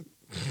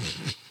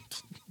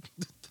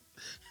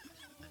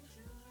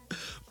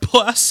 Boy,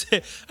 I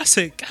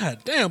said, God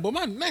damn, but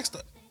my neck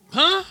started.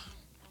 Huh?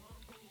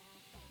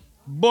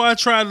 Boy, I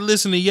tried to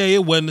listen to Ye.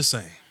 It wasn't the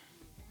same.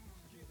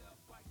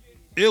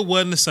 It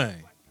wasn't the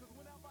same.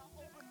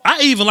 I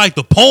even like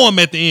the poem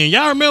at the end.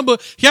 Y'all remember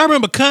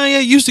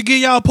Kanye used to give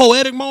y'all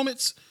poetic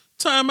moments?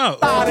 Time out.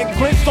 Y'all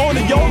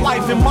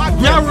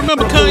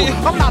remember Kanye?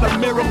 I'm not a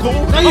miracle.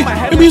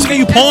 He used to give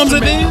you poems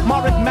at the end? My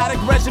rhythmic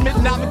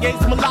regiment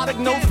navigates melodic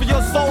notes for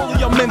your soul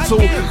and your mental.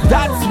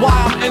 That's why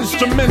I'm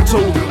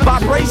instrumental.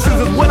 Vibrations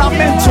is what I'm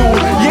into.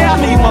 Yeah, I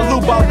need my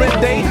Luba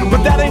Rende,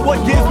 but that ain't what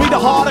gives me the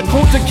heart of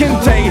Kunta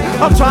Kinte.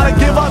 I'm trying to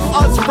give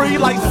us free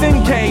like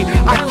Sinke.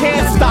 I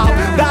can't stop.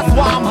 That's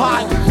why I'm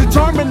hot.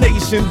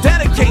 Determination,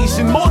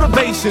 dedication,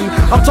 motivation.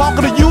 I'm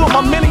talking to you and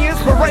my many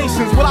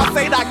inspirations. When I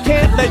say that I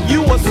can't let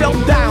you or self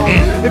down.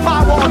 If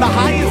I were on the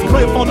highest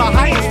cliff, on the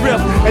highest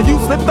rift, and you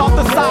slipped off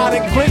the side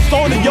and clinched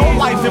onto your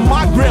life in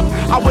my grip,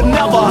 I would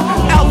never,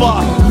 ever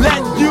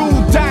let you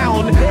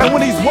down. And when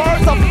these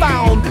words are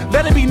found,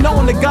 let it be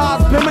known that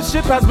God's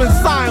penmanship has been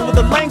signed with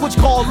a language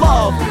called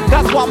love.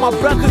 That's why my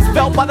breath is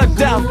felt by the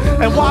deaf,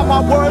 and why my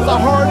words are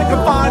heard and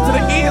confined to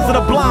the ears of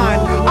the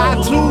blind. I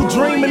too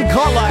dream in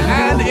color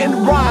and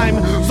in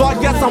rhyme, so I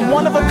guess I'm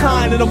one of a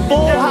kind in a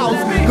full house.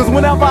 Cause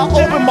whenever I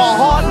open my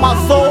heart, my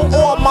soul,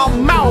 or my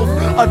mouth,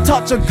 a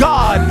touch of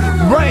God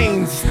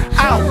rains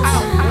out.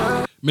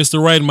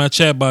 Mr. Wright in my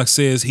chat box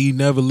says he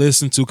never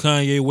listened to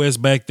Kanye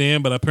West back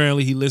then, but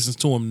apparently he listens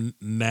to him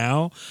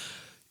now.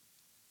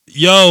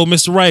 Yo,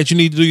 Mr. Wright, you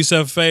need to do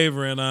yourself a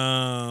favor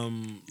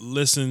and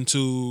listen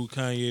to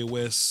Kanye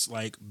West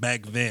like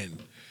back then.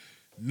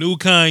 New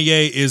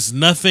Kanye is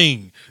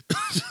nothing.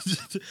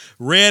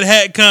 Red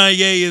Hat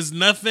Kanye is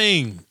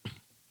nothing.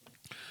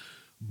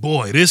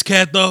 Boy, this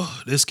cat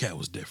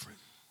was different.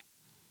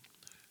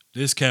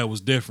 This cat was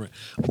different.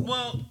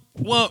 Well,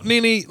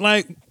 Nene,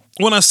 like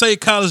when I say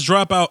College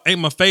Dropout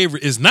ain't my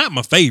favorite, it's not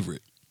my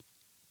favorite.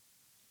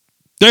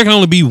 There can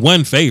only be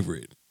one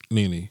favorite,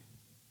 Nene.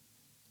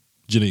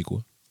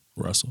 Janiqua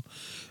Russell.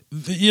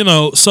 You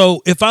know,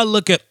 so if I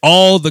look at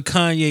all the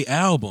Kanye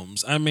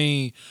albums, I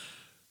mean,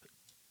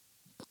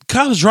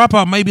 College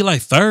Dropout may be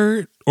like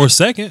third or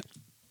second.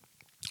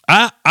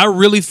 I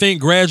really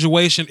think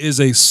Graduation is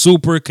a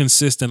super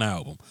consistent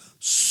album.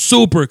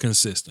 Super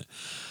consistent.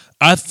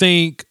 I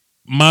think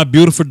My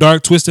Beautiful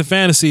Dark Twisted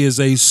Fantasy is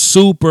a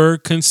super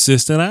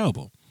consistent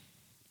album.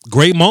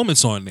 Great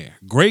moments on there.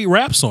 Great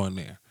raps on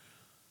there.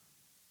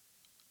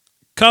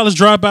 College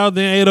Dropout,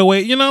 then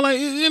 808. You know, like,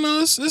 you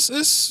know,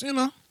 it's you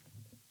know.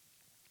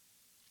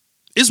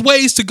 It's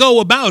ways to go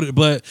about it,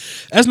 but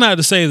that's not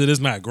to say that it's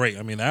not great.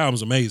 I mean, the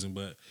album's amazing,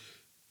 but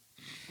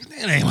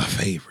that ain't my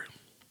favorite.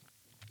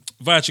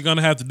 Vach, you're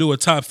gonna have to do a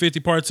top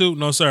 50 part 2?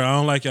 No, sir, I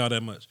don't like y'all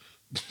that much.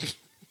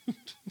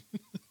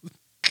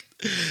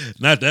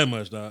 Not that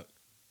much, dog.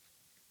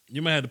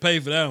 You might have to pay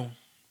for that one.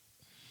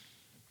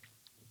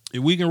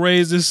 If we can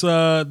raise this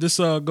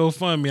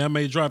GoFundMe, I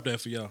may drop that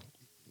for y'all.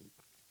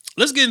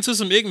 Let's get into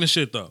some ignorant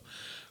shit though.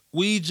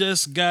 We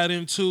just got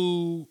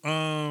into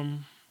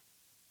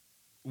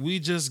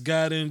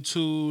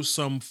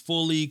some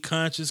fully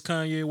conscious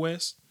Kanye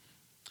West.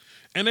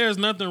 And there's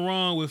nothing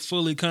wrong with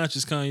fully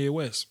conscious Kanye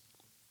West.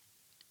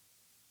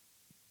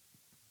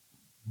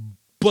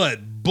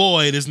 But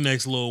boy, this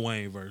next Lil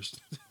Wayne verse.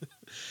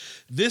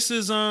 This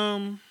is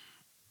Lil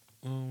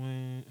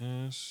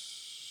Wayne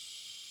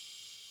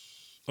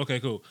S. Okay,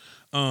 cool.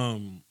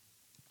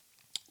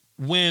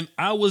 When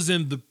I was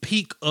in the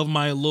peak of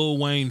my Lil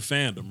Wayne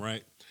fandom,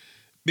 right?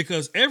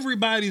 Because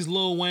everybody's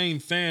Lil Wayne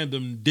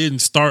fandom didn't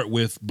start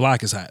with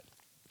Block is Hot.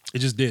 It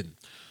just didn't.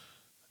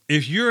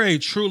 If you're a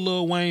true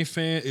Lil Wayne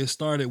fan, it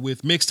started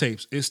with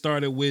mixtapes. It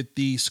started with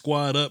the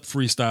Squad Up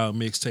freestyle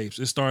mixtapes.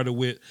 It started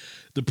with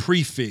the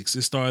Prefix.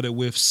 It started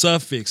with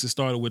Suffix. It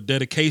started with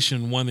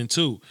Dedication 1 and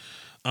 2.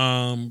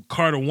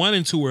 Carter 1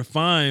 and 2 were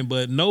fine,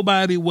 but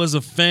nobody was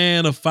a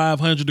fan of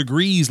 500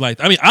 Degrees like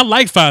that. I mean, I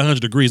like 500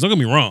 Degrees, don't get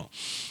me wrong.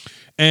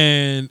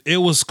 And it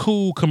was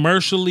cool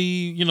commercially.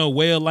 You know,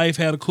 Way of Life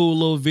had a cool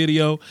little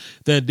video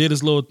that did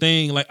his little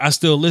thing. Like, I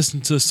still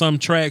listen to some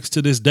tracks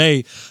to this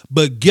day,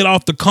 but Get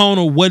Off the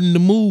Corner wasn't the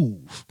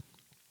move.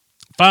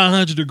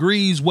 500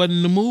 Degrees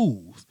wasn't the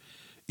move.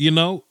 You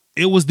know,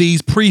 it was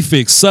these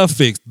Prefix,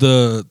 Suffix,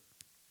 the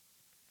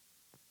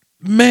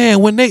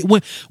man, when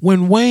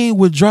Wayne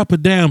would drop a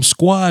damn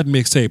Squad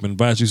mixtape, and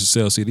Vice used to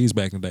sell CDs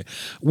back in the day.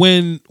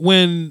 When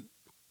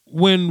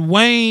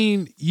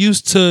Wayne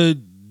used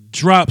to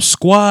drop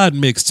Squad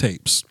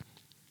mixtapes,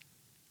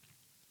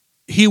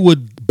 he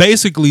would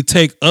basically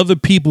take other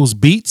people's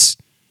beats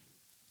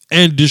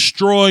and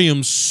destroy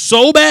them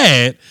so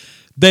bad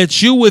that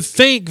you would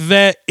think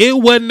that it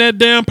wasn't that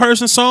damn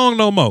person's song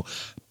no more.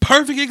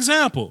 Perfect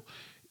example.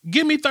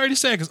 Give me 30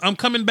 seconds. I'm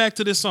coming back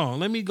to this song.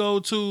 Let me go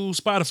to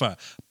Spotify.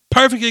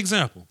 Perfect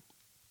example.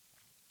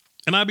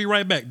 And I'll be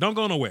right back. Don't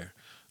go nowhere.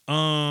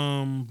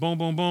 Boom, boom,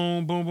 boom,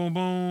 boom, boom,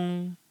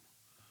 boom.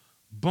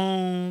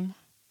 Boom.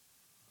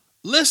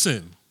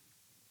 Listen.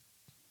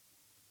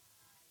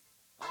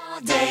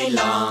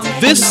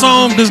 This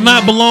song does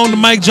not belong to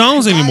Mike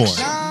Jones anymore.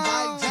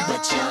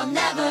 But you'll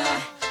never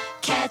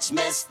catch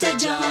Mr.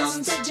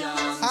 Jones.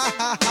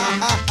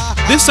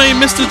 This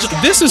ain't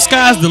Mr. This is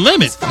Sky's the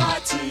Limit.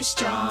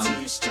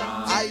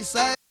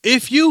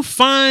 If you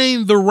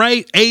find the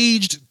right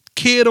aged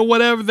kid or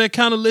whatever that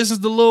kind of listens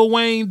to Lil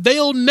Wayne,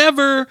 they'll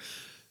never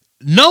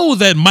know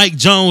that Mike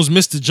Jones,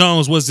 Mr.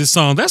 Jones was this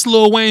song. That's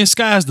Lil Wayne,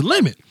 Sky's the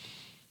Limit.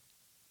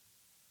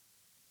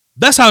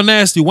 That's how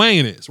nasty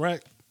Wayne is,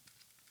 right?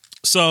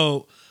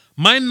 So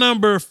my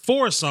number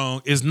 4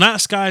 song is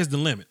not Sky's the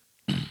Limit.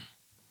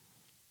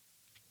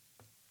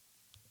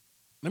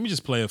 Let me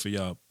just play it for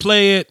y'all.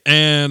 Play it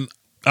and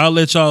I'll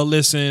let y'all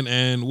listen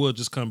and we'll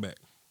just come back.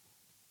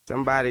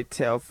 Somebody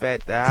tell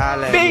Fat to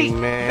holler at me,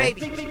 man.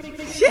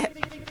 Shit.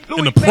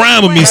 In the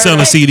prime of me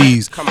selling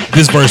CDs,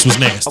 this verse was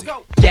nasty.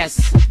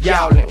 Yes,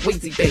 y'allin',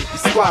 Weezy baby,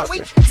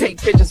 squabbling.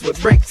 Take pictures with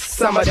bricks,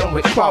 some of them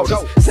with quarters.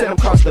 Send them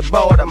across the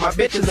border. My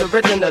bitch is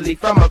originally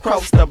from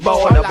across the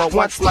border. But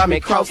once mommy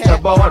crossed the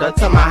border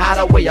to my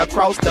hideaway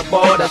across the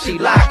border, she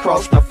lie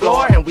across the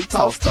floor and we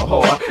tossed the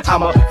whore.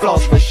 I'm a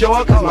floss for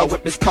sure, cause my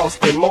whip is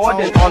costing more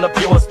than all of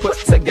yours put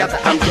together.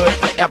 I'm good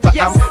forever.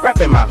 I'm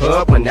reppin' my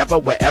hood whenever,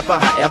 wherever,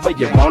 however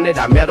you want it.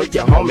 I meddle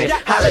your homie.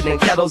 Hotter than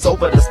kettles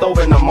over the stove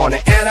in the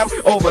morning. And I'm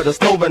over the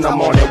stove in the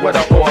morning with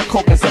a oil,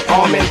 coke and some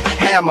almond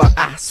hammer.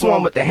 I I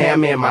swarm with the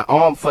hammer in my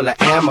arm full of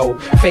ammo.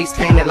 Face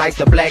painted like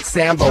the Black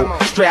Sambo,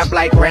 strapped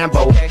like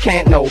Rambo.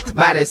 Can't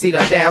nobody see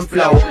the damn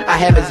flow. I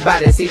have his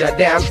body see the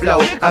damn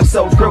flow. I'm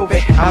so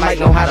groovy, I might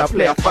know how to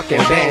play a fucking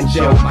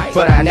banjo,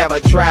 but I never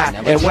tried.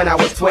 And when I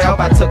was 12,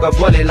 I took a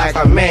bullet like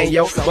a man,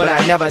 yo, but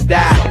I never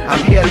died.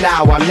 I'm here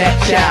now, I'm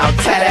that child.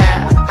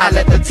 Ta-da! I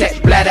let the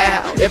tech bled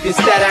out. If you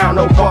stay down,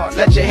 no part,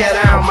 let your head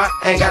down.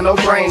 I ain't got no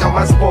brain on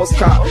my sports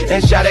car.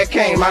 And shot it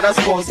came out of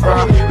sports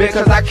bra,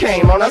 because I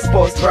came on a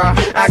sports bra.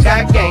 I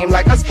got game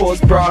like a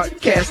sports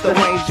broadcaster.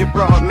 Wayne's your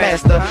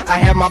broadmaster. I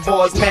have my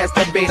boys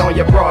masturbate on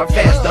your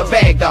broadcaster.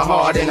 Bag the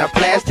hard in a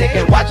plastic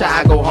and watch how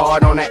I go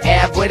hard on the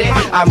app with it.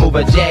 I move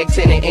a Jag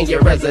tenant in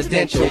your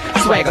residential.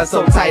 Swagger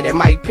so tight it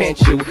might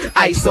pinch you.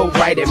 Ice so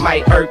bright it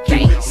might irk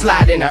you.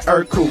 Slide in a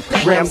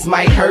coupe. Rims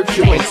might hurt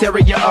you.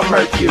 Interior of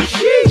Mercury.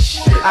 Sheesh.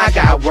 I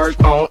got work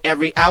on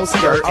every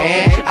outskirt,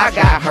 and I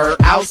got her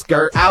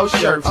outskirt,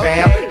 outshirt,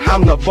 fam.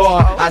 I'm the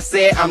boy, I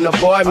said I'm the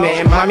boy,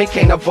 man. Mommy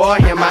can't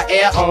avoid him, my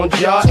air on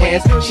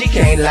Jordans. She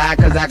can't lie,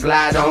 cause I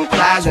glide on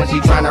Clydes. And she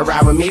tryna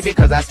ride with me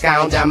because I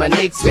scound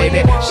Dominique's, baby.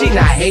 She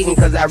not hating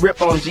cause I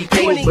rip on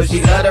G-Pings, but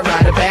she love to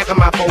ride the back of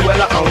my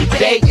four-wheeler on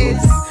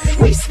Dayton's.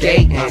 We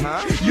skating,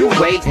 you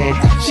waiting,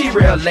 she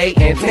real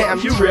latent,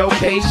 damn you real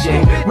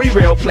patient. We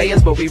real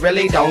players but we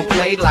really don't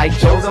play like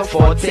Joseph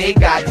Forte.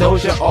 Got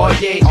Doja all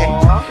day,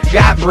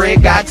 got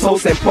bread, got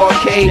toast and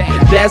parquet.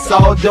 That's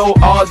all dough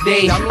all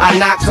day, I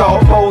knocked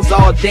off hoes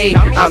all day.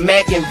 I'm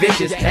macking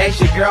vicious, ask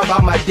your girl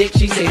about my dick,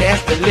 she say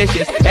that's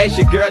delicious. Ask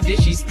your girl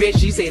did she spit,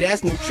 she say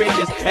that's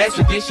nutritious. Ask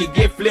her did she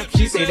get flipped,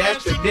 she say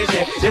that's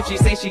tradition. If she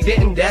say she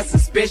didn't, that's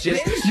suspicious.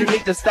 You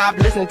need to stop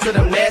listening to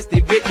them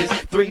nasty bitches.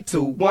 3,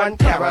 2, 1,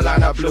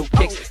 Carolina blue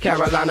kicks,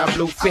 Carolina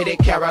blue fitted,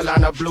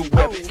 Carolina blue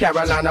whip,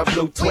 Carolina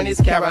blue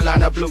 20s,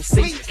 Carolina blue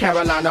seats,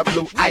 Carolina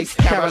blue ice,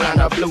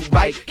 Carolina blue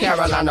bike,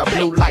 Carolina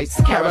blue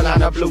lights,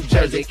 Carolina blue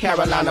jersey,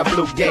 Carolina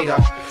blue gator.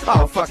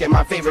 Oh fucking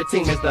my favorite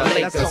team is the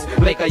Lakers.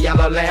 Laker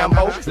yellow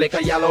Lambo,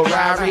 Laker yellow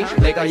Rari,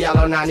 Laker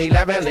yellow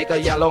 911, Laker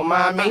yellow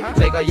Mommy,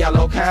 Laker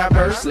yellow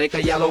Converse, Laker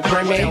yellow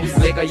Brimmy,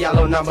 Laker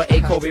yellow number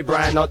 8 Kobe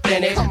Bryant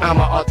authentic. I'm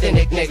an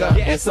authentic nigga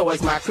and so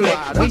is my clique.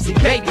 Weezy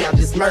baby, I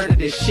just murdered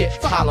this shit.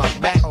 Holla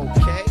back.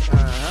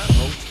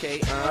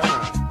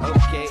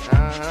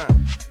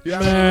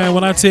 Man,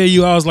 when I tell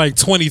you I was like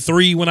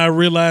 23 when I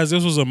realized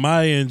this was a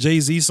Maya and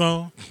Jay-Z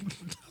song,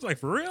 I was like,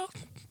 for real?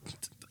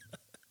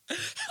 I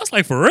was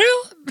like, for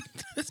real?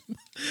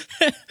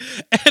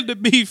 And to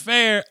be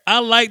fair, I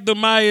like the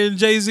Maya and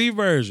Jay-Z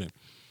version.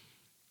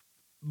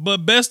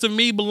 But Best of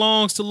Me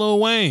belongs to Lil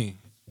Wayne.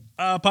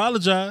 I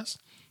apologize.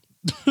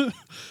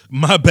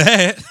 My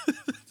bad.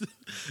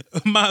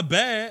 My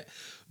bad.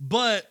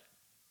 But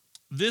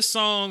this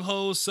song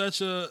holds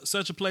such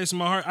a place in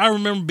my heart. I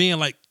remember being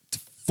like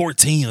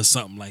 14 or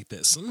something like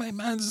that. So man,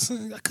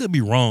 I could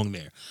be wrong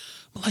there.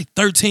 But like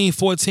 13,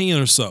 14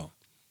 or so.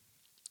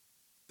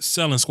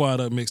 Selling Squad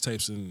Up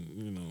mixtapes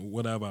and,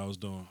 whatever I was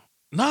doing.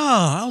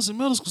 Nah, I was in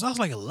middle school. So I was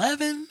like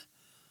 11.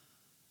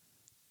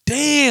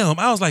 Damn,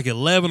 I was like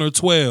 11 or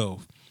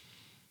 12.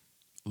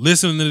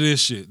 Listening to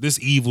this shit. This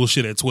evil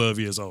shit at 12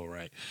 years old,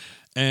 right?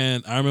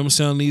 And I remember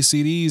selling these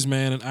CDs,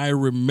 man, and I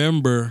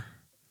remember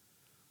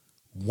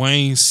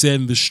Wayne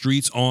setting the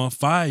streets on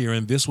fire,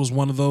 and this was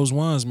one of those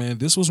ones, man.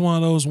 This was one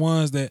of those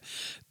ones that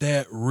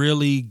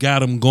really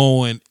got him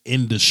going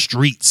in the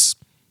streets.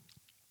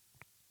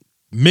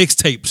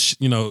 Mixtapes,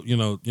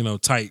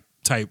 type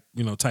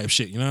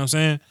shit. You know what I'm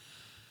saying?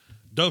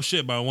 Dope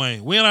shit by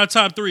Wayne. We in our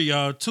top 3,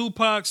 y'all.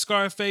 Tupac,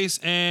 Scarface,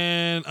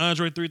 and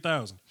Andre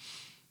 3000.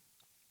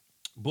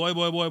 Boy.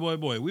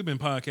 We've been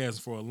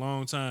podcasting for a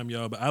long time,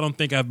 y'all, but I don't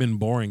think I've been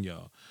boring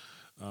y'all.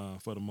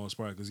 For the most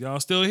part, because y'all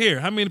still here.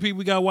 How many people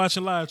we got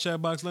watching live?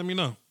 Chat box, let me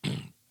know.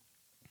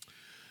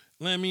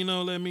 Let me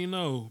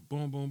know.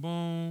 Boom, boom,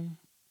 boom.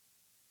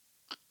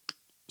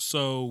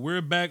 So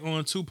we're back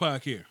on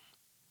Tupac here.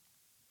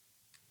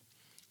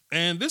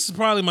 And this is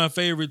probably my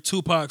favorite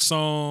Tupac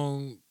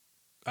song.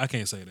 I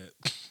can't say that.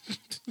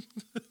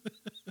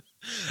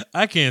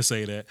 I can't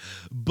say that.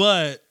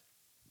 But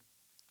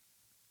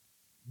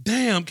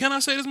damn, can I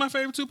say this is my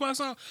favorite Tupac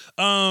song?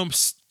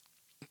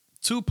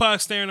 Tupac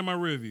Staring in My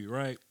Rearview,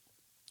 right?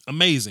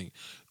 Amazing.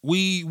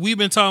 We've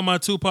been talking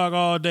about Tupac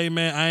all day,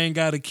 man. I ain't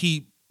got to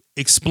keep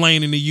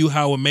explaining to you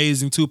how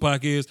amazing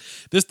Tupac is.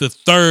 This is the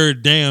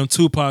 3rd damn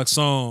Tupac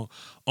song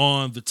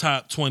on the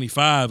top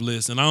 25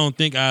 list, and I don't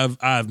think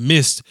I've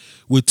missed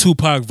with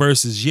Tupac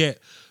verses yet.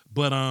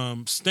 But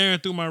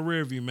Staring Through My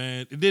Rearview,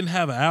 man, it didn't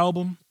have an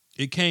album.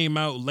 It came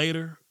out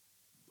later.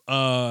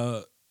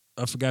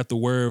 I forgot the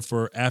word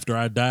for after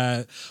I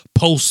died,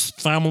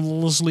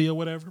 posthumously or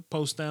whatever,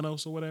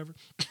 post-Thanos or whatever.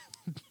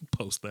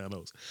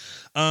 Post-Thanos.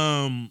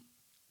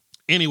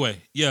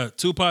 Anyway, yeah,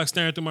 Tupac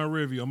Staring Through My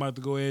Rearview. I'm about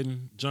to go ahead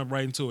and jump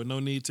right into it. No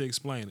need to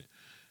explain it.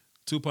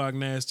 Tupac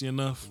nasty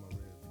enough.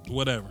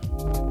 whatever.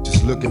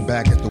 Just looking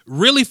back at the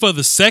Really, for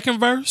the second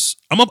verse,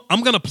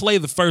 I'm gonna play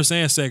the first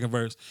and second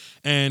verse,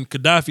 and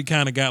Gaddafi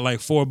kind of got like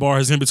 4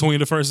 bars in between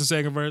the first and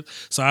second verse,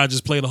 so I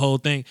just play the whole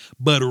thing.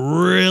 But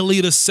really,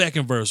 the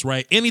second verse,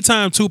 right?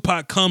 Anytime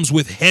Tupac comes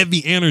with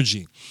heavy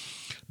energy,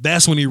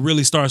 that's when he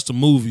really starts to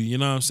move you. You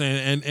know what I'm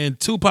saying? And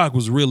Tupac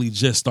was really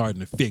just starting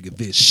to figure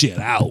this shit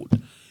out.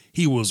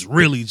 He was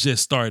really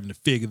just starting to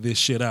figure this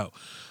shit out.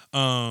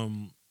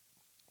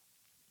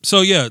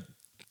 So yeah,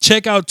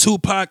 check out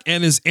Tupac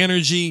and his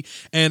energy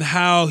and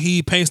how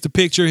he paints the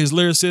picture, his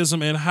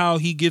lyricism, and how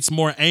he gets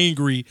more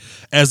angry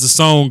as the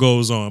song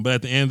goes on. But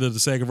at the end of the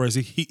second verse,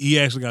 he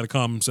actually got to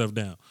calm himself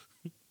down.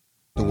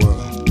 The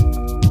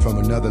world from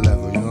another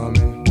level, you know what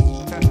I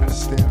mean?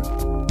 Still.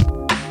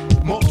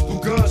 Multiple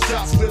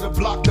gunshots lit a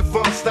block, the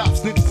fun stops.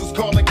 Niggas was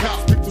calling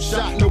cops, people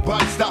shot,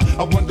 nobody stopped.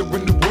 I wonder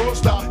when the world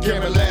stopped.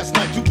 Cameron last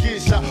night, 2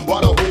 kids shot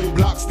while the whole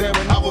block staring.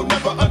 I will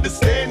never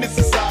understand this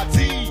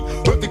society.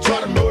 But they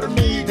try to murder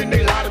me, then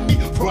they lie to me.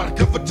 Product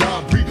of a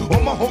John Breed,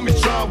 all my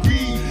homies try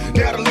weed.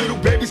 Now the little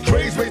baby's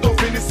crazy, raised on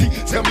fantasy.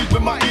 Tell me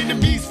when my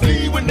enemies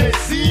flee when they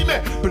see me.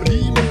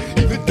 Believe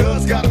me, even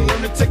thugs gotta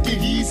learn to take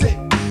it easy.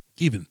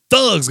 Even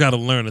thugs got to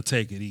learn to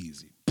take it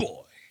easy.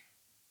 Boy.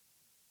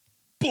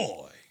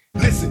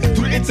 Listen,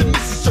 through the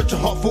intermission, searching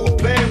hard for a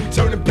plan. We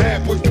turning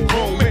bad boys to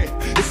grown men.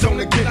 It's on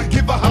again. I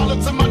give a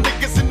holler to my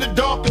niggas in the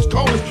darkest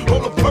corners.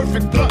 Roll a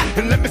perfect blunt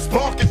and let me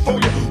spark it for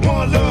you.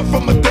 One love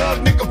from a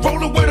thug nigga,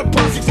 rolling with a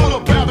posse full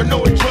of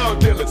paranoid drug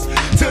dealers.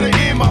 To the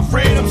end, my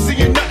friend, I'm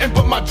seeing nothing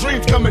but my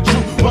dreams coming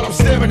true. While I'm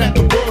staring at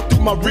the world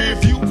through my rear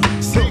view.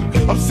 See,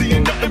 I'm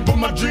seeing nothing but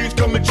my dreams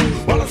coming true.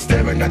 While I'm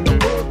staring at the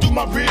world through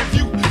my rear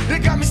view. They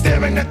got me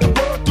staring at the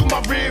world through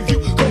my rear view.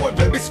 Go and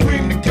baby,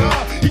 scream to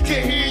God, he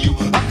can't hear you.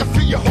 I can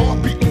feel your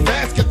heart beating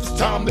fast, guess it's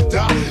time to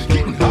die.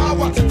 Getting high,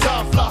 watching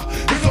time fly.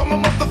 Cause all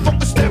my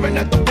motherfuckers staring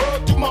at the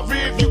world through my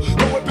rear view.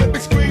 Go and baby,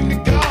 scream to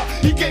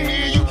God, he can't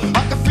hear you.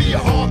 I can feel your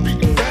heart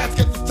beating fast,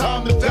 guess it's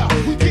time to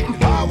die. Getting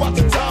high,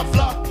 watching time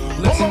fly.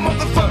 All my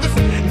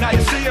motherfuckers. Now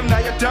you see him, now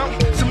you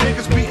don't. Some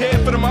niggas be here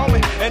for the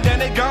moment, and then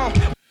they gone.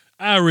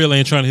 I really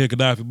ain't trying to hear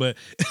Gaddafi, but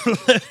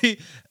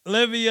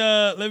let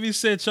me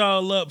set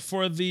y'all up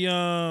for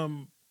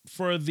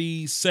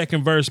the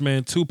second verse,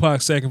 man.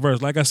 Tupac's second verse.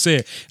 Like I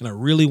said, and I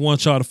really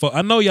want y'all to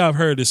I know y'all have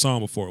heard this song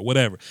before,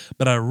 whatever,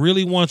 but I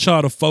really want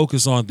y'all to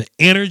focus on the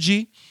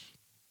energy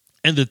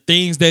and the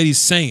things that he's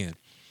saying.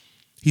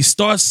 He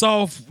starts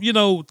off,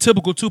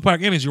 typical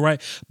Tupac energy,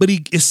 right? But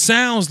it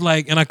sounds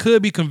like, and I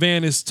could be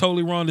conveying this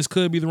totally wrong, this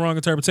could be the wrong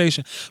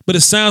interpretation, but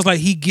it sounds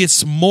like he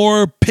gets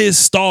more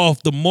pissed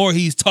off the more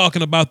he's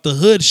talking about the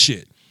hood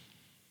shit.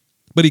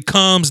 But he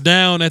calms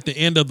down at the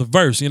end of the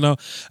verse,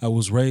 I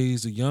was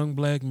raised a young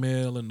black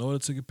male in order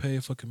to get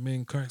paid for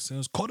committing crack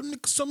sales. Call them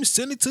niggas, some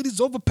send it to these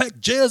overpacked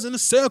jails in the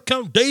cell,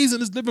 count days in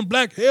this living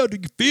black hell. Do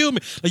you feel me?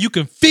 Like, you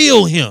can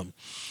feel him.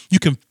 You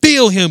can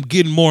feel him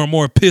getting more and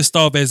more pissed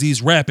off as he's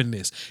rapping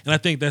this. And I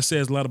think that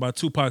says a lot about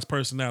Tupac's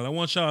personality. I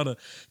want y'all to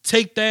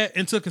take that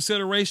into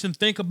consideration,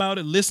 think about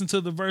it, listen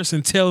to the verse,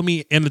 and tell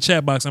me in the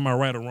chat box, am I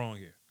right or wrong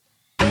here?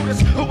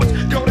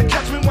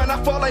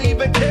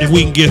 If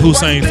we can get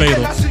Hussein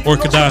Fatal or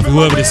Gaddafi,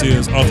 whoever this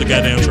is, off the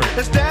goddamn track.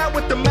 It's down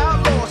with the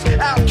outlaws,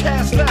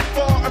 outcasts left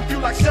far and few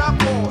like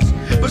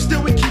southpaws. But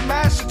still we keep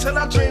mashing till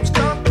our dreams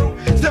come through.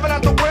 Stepping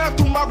out the world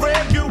through my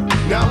rear view.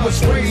 Now I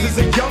was raised as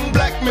a young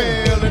black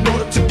male in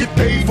order to get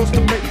paid for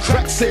to make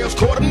crack sales.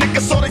 Caught them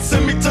niggas, so they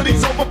send me to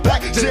these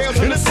overpacked jails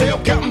in a cell,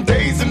 counting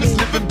days in this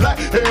living black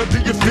hell. Do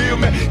you feel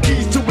me?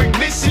 Keys to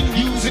ignition,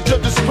 use at your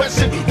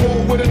discretion.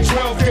 War with a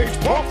 12 gauge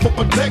pump for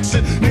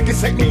protection.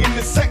 Niggas hate me in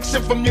this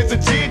section from years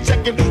of chin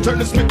checking. Turn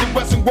the Smith and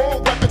Wesson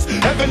war weapons.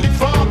 Heavenly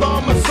Father,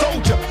 I'm a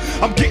soldier.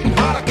 I'm getting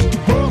hotter cause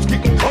the world's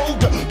getting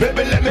colder.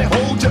 Baby, let me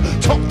hold ya.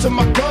 Talk to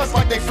my guns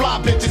like they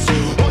fly bitches.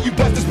 All you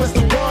bastards best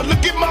to run.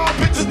 Look at my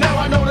bitches, now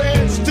I know the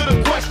answer to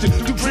the question.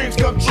 Do dreams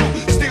come true?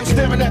 Still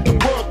staring at the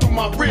world through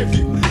my rear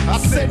view. I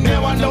said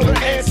now I know the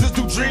answers.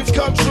 Do dreams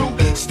come true?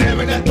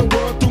 Staring at the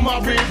world through my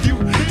rear view.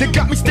 They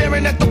got me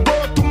staring at the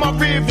world through my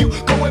rear view.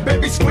 Go ahead,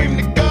 baby, scream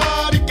to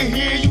God, he can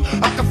hear you.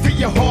 I can feel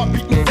your heart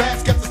beating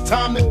fast, guess it's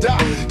time to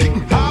die.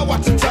 Getting high,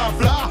 watching time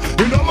fly.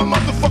 And all my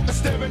motherfuckers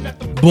staring at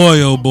the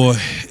Boy, oh boy,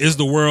 is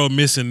the world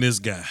missing this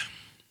guy.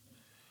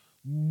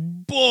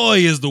 Boy,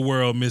 is the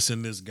world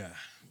missing this guy.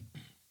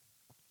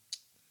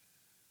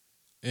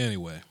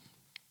 Anyway,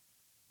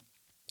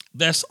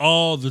 that's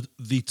all the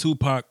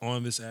Tupac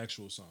on this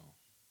actual song.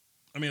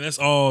 I mean, that's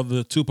all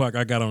the Tupac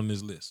I got on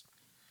this list.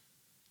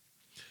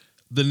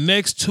 The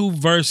next 2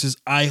 verses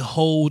I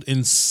hold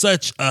in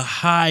such a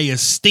high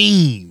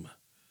esteem.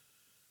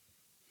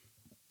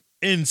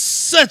 In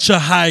such a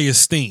high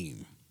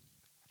esteem.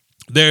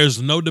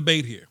 There's no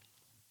debate here.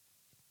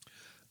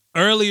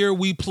 Earlier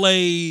we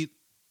played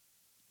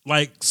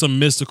like some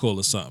Mystical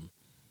or something.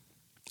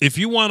 If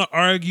you want to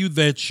argue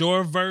that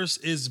your verse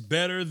is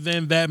better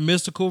than that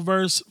Mystical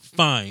verse,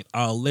 fine,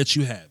 I'll let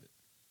you have it.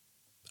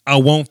 I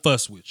won't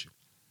fuss with you.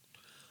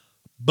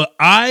 But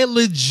I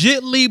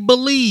legitly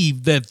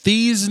believe that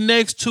these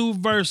next two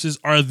verses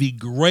are the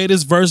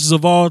greatest verses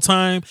of all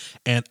time,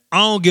 and I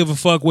don't give a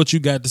fuck what you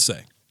got to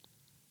say.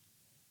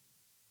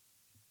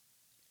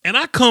 And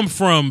I come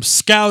from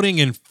scouting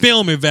and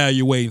film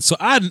evaluating, so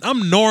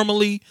I'm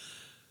normally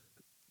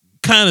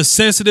kind of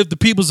sensitive to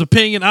people's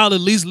opinion. I'll at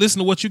least listen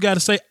to what you got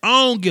to say.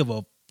 I don't give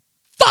a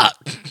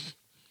fuck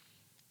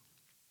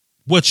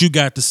what you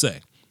got to say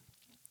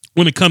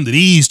when it comes to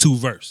these two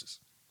verses.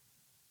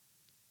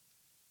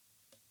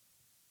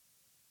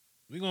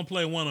 We're going to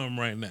play one of them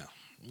right now.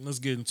 Let's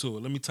get into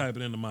it. Let me type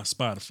it into my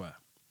Spotify.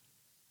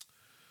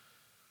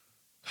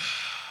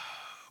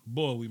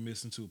 Boy, we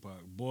missing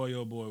Tupac. Boy,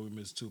 oh boy, we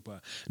missing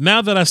Tupac.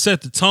 Now that I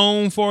set the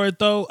tone for it,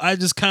 though, I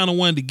just kind of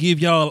wanted to give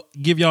y'all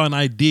an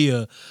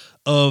idea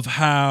of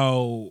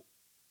how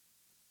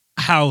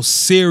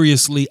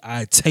seriously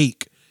I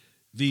take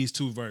these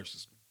two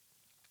verses.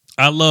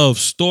 I love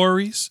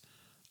stories.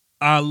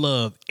 I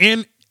love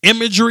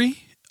imagery.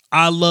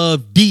 I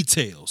love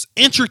details,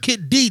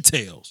 intricate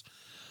details.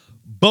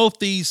 Both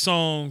these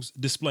songs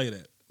display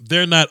that.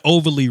 They're not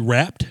overly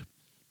rapped.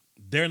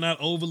 They're not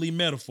overly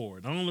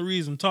metaphored. The only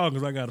reason I'm talking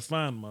is I got to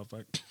find the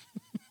motherfucker.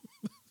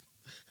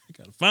 I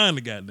got to find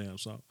the goddamn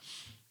song.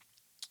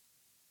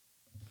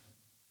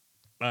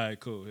 All right,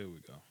 cool. Here we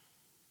go.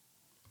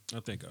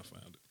 I think I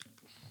found it.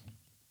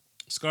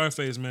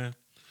 Scarface, man.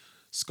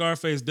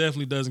 Scarface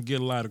definitely doesn't get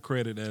a lot of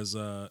credit as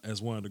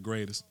one of the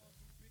greatest.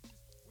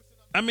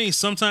 I mean,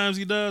 sometimes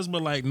he does,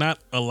 but like not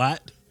a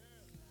lot.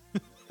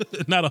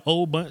 Not a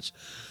whole bunch.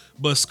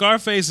 But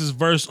Scarface's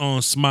verse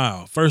on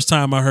Smile, first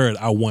time I heard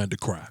it, I wanted to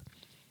cry.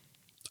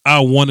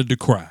 I wanted to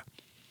cry.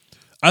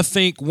 I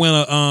think when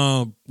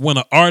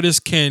an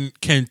artist can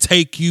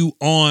take you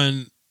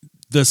on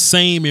the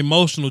same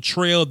emotional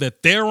trail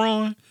that they're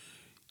on,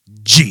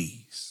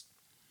 geez.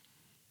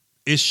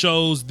 It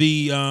shows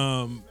the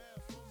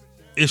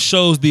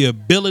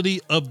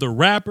ability of the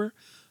rapper,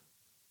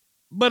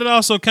 but it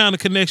also kind of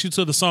connects you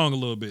to the song a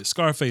little bit.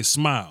 Scarface,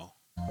 Smile.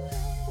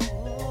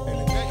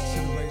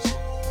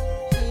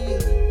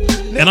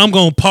 And I'm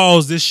going to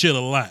pause this shit a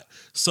lot.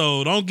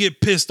 So don't get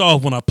pissed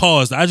off when I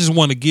pause. I just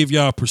want to give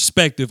y'all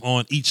perspective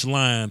on each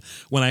line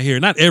when I hear it.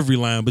 Not every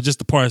line, but just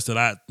the parts that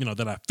I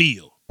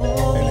feel. Now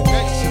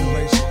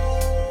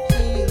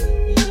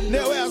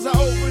as I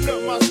open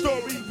up my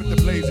story with the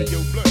blaze of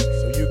your blood,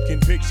 so you can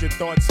picture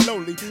thoughts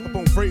slowly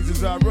upon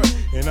phrases I run,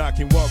 and I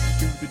can walk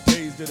you through the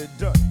days that are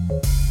done.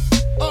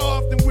 I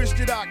often wish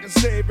that I could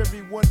save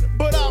everyone,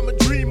 but I'm a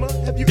dreamer.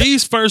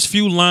 These first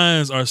few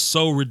lines are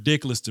so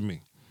ridiculous to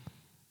me.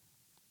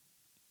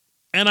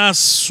 And I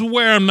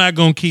swear I'm not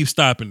going to keep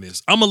stopping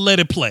this. I'm going to let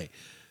it play.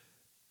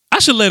 I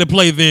should let it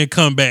play, then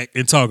come back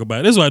and talk about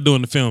it. This is what I do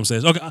in the film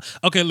says.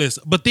 Okay,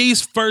 listen. But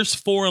these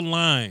first four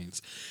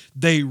lines,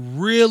 they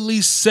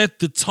really set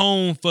the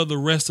tone for the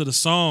rest of the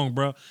song,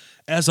 bro.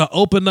 As I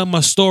open up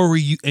my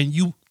story,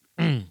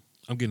 I'm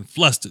getting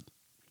flustered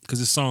because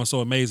this song is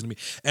so amazing to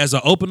me. As I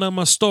open up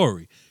my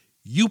story,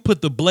 you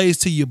put the blaze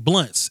to your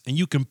blunts, and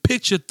you can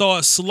picture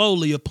thoughts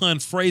slowly upon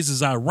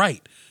phrases I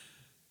write.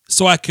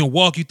 So I can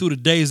walk you through the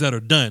days that are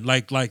done,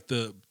 like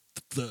the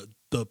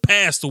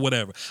past or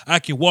whatever. I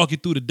can walk you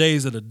through the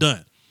days that are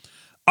done.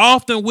 I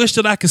often wish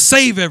that I could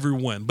save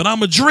everyone, but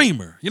I'm a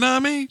dreamer. You know what I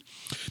mean?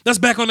 That's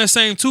back on that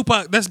same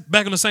Tupac. That's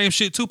back on the same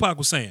shit Tupac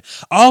was saying.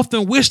 I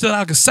often wish that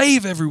I could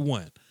save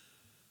everyone,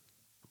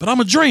 but I'm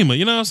a dreamer.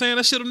 You know what I'm saying?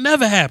 That shit'll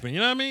never happen. You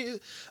know what I mean?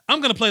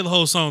 I'm gonna play the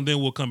whole song, then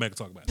we'll come back and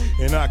talk about it.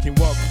 And I can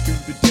walk you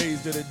through the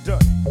days that are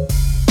done.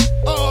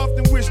 I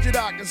often wish that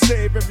I could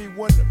save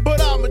everyone, but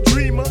I'm a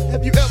dreamer.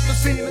 Have you ever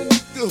seen a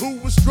nigga who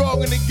was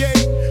strong in the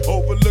game,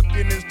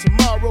 overlooking his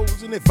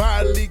tomorrows, and it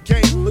finally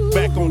came? Look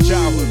back on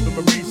childhood for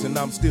a reason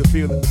I'm still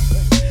feeling the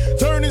pain.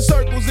 Turning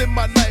circles in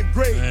my ninth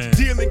grade,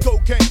 dealing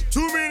cocaine.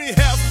 Too many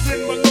houses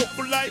in my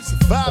local life,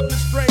 surviving the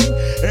strain.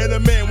 And a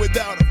man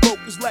without a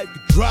focus life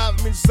could drive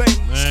him insane.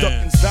 Stuck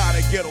inside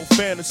a ghetto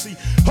fantasy,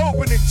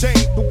 hoping to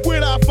change. But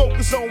when I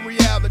focus on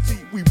reality,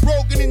 we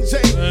broken and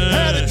chained.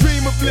 Had a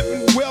dream of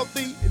living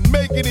wealthy and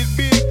making it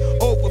big.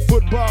 Over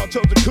football,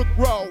 chose to cook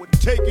raw and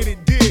taking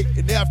it dig.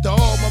 And after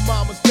all, my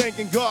mama's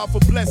thanking God for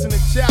blessing a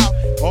child.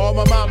 All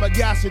my mama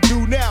got to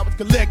do now is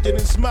collect it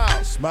and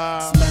smile.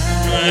 Smile.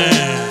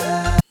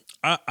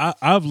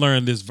 I've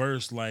learned this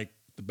verse like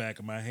the back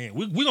of my hand.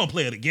 We're going to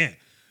play it again.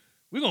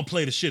 We're going to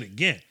play the shit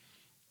again.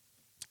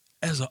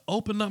 As I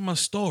open up my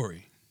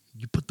story,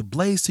 you put the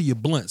blaze to your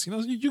blunts. You know,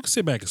 you can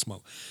sit back and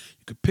smoke.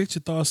 You can picture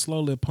thoughts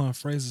slowly upon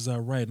phrases I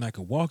write, and I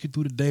can walk you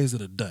through the days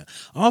that are done.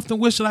 I often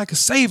wish that I could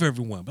save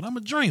everyone, but I'm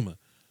a dreamer.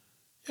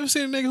 You ever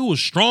seen a nigga who was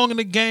strong in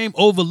the game,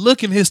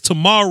 overlooking his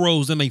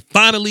tomorrows, and they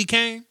finally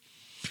came?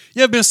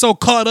 You ever been so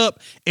caught up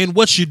in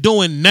what you're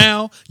doing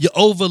now, you're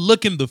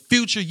overlooking the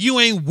future, you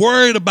ain't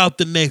worried about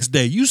the next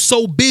day. You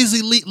so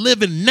busy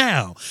living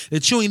now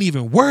that you ain't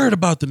even worried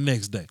about the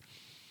next day.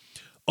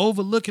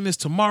 Overlooking his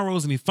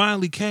tomorrows, and he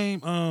finally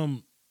came.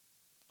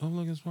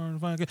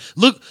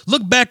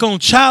 Look back on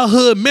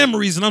childhood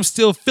memories, and I'm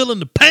still feeling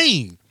the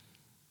pain.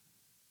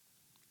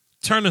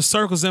 turning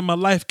circles in my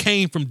life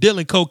came from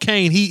dealing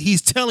cocaine.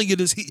 He's telling you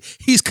this.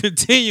 He's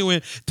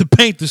continuing to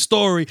paint the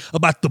story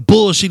about the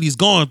bullshit he's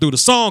going through. The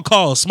song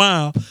called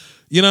Smile.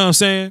 You know what I'm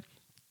saying?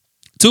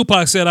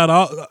 Tupac said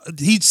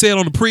he said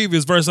on the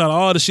previous verse, out of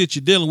all the shit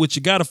you're dealing with,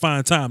 you gotta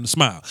find time to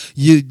smile.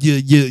 You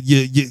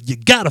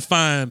gotta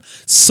find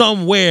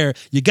somewhere.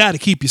 You gotta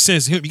keep your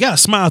sense of humor. You gotta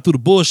smile through the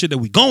bullshit that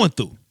we going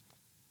through.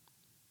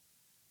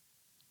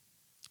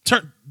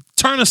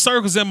 Turning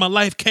circles in my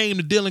life came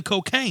to dealing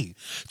cocaine.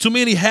 Too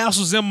many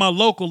hassles in my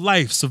local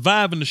life,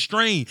 surviving the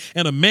strain,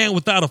 and a man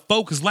without a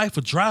focused life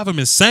would drive him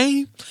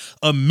insane.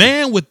 A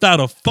man without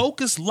a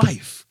focused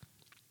life.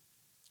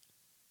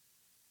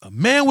 A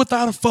man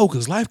without a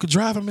focus, life could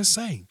drive him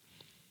insane.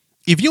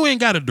 If you ain't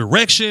got a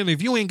direction,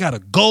 if you ain't got a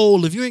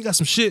goal, if you ain't got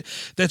some shit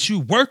that you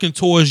working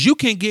towards, you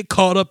can get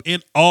caught up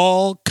in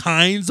all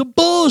kinds of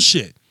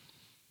bullshit.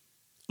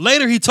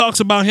 Later, he talks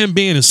about him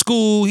being in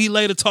school. He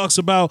later talks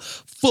about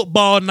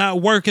football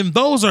not working.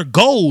 Those are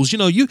goals. You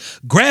know, you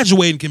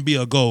graduating can be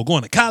a goal.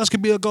 Going to college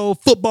can be a goal.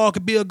 Football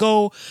can be a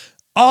goal.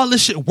 All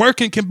this shit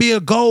working can be a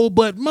goal.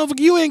 But motherfucker,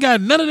 you ain't got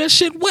none of that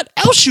shit. What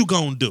else you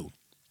gonna do?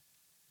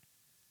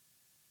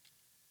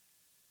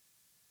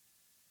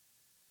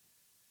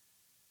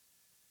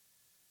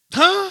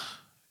 Huh?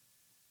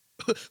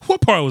 What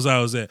part was I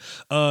at?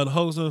 The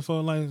host of the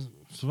phone lines,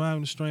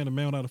 surviving the strain, a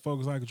man without a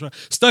focus I could try.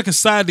 Stuck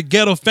inside the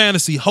ghetto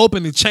fantasy,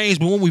 hoping to change,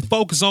 but when we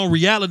focus on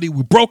reality,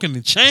 we're broken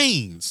in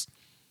chains.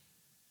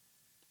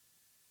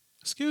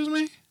 Excuse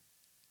me?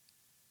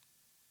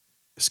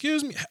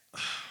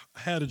 I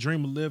had a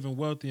dream of living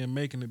wealthy and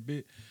making it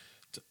big.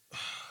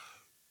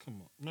 Come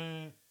on,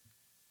 man.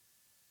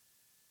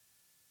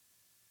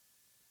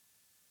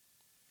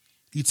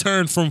 He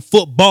turned from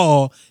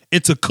football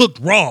into cooked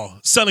raw,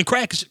 selling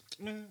crack and shit,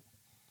 man,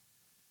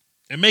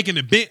 and making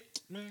it big,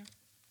 man.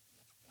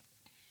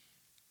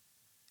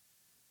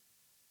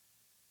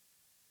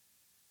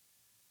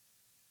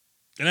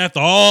 And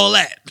after all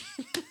that,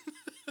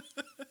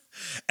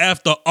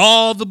 after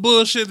all the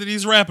bullshit that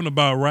he's rapping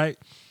about, right?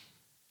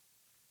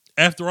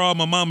 After all,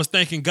 my mama's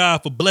thanking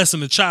God for blessing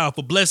the child,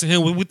 for blessing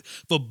him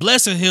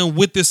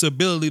with this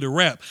ability to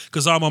rap.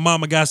 Because all my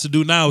mama got to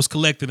do now is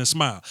collect it and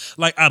smile.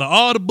 Like out of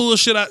all the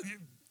bullshit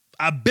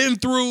I've been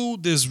through,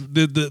 this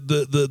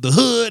the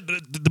hood,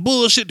 the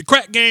bullshit, the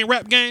crack game,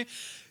 rap game,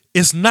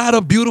 it's not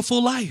a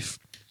beautiful life.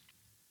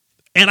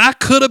 And I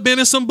could have been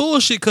in some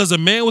bullshit because a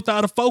man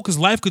without a focus,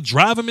 life could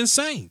drive him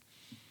insane.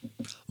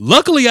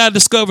 Luckily, I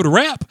discovered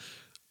rap.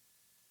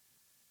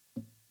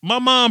 My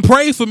mom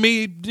prayed for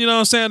me, you know what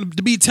I'm saying,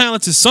 to be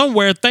talented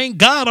somewhere. Thank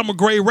God I'm a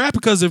great rapper,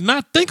 because if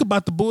not, think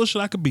about the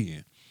bullshit I could be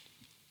in.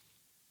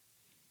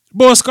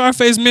 Boy,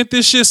 Scarface meant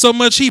this shit so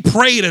much, he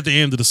prayed at the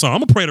end of the song. I'm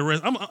gonna play the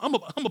rest. I'm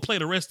gonna play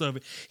the rest of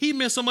it. He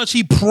meant so much,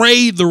 he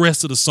prayed the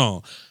rest of the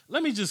song.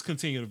 Let me just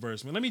continue the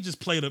verse, man. Let me just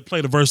play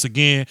the verse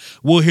again.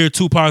 We'll hear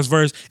Tupac's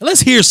verse. And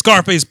let's hear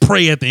Scarface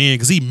pray at the end,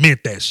 because he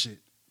meant that shit.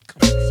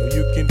 So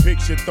you can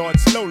fix your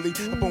thoughts slowly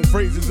upon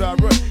phrases I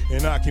write,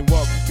 and I can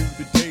walk you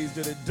through the days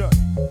that are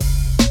done.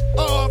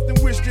 I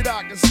often wish that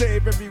I could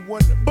save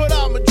everyone, but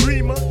I'm a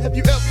dreamer. Have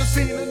you ever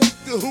seen a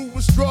nigga who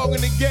was strong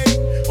in the game,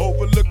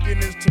 overlooking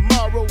his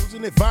tomorrows,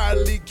 and it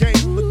finally came?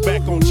 Look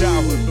back on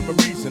childhood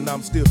memories, and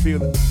I'm still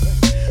feeling the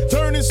pain.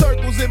 Turning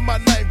circles in my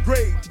ninth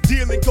grade,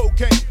 dealing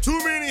cocaine. Too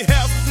many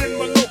houses in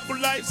my local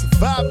life,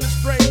 surviving the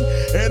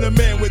strain, and a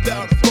man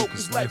without a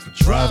focused life would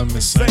drive him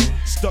insane.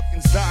 Stuck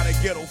inside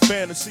a ghetto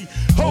fantasy,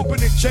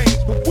 hoping it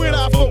changed, but when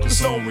I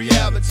focus on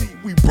reality,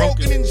 we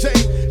broken and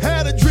chained.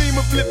 Had a dream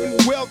of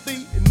living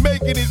wealthy and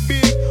making it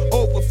big.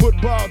 Over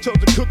football, chose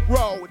to cook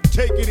raw and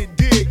taking it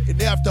dig.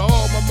 And after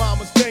all, my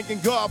mama's thanking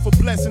God for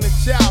blessing the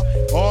child.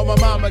 All my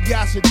mama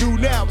got to do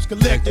now is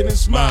collect it and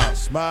smile.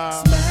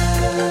 Smile.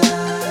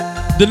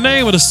 The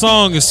name of the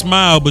song is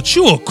Smile, but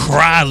you'll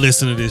cry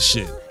listening to this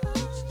shit.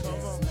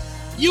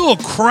 You'll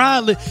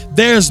cry.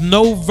 There's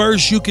no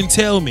verse you can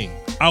tell me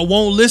I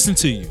won't listen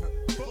to you.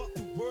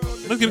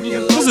 Let's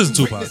listen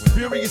to Tupac.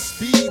 Furious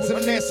speeds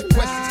and unanswered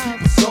questions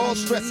keep us all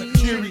stressing.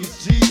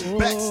 Curious G,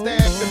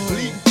 backstabbed and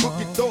bleeding,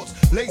 crooked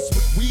thoughts laced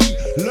with weed.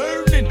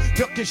 Learning,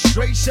 ducking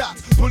straight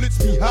shots, bullets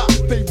be hot,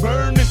 they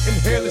burning.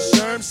 Inhaling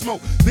sherm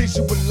smoke,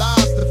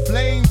 visualize the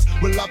flames.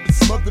 Well, I've been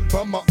smothered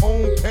by my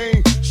own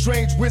pain.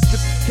 Strange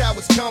whispers,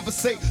 cowards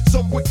conversate,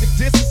 so quick to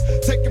distance.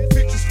 Taking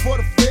pictures for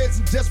the feds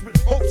in desperate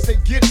hopes they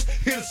get us.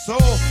 Hit us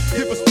all,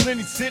 give us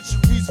plenty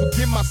centuries,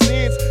 forgive my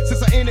sins.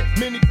 Since I entered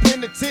many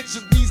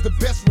penitentiaries, the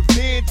best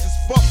revenge is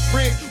fuck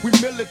friends. We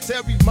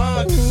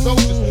military-minded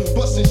soldiers,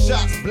 busting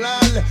shots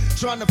blindly,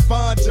 trying to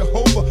find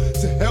Jehovah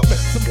to help me.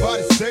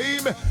 Somebody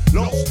save me.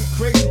 Lost and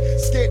crazy,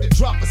 scared to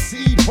drop a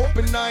seed,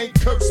 hoping I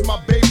ain't curse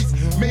my babies.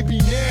 Maybe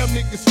now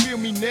niggas feel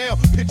me now,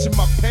 picture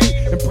my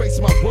pain, embrace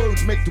my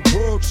words, make the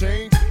world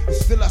change. And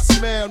still I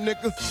smile,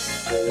 nigga.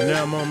 And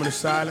now a moment of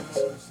silence.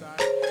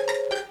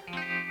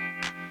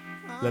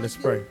 Let us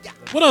pray.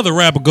 What other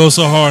rapper goes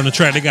so hard on the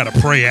track they gotta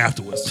pray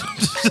afterwards?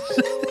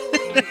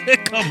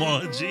 Come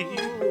on, G.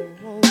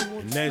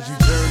 And as you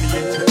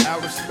journey into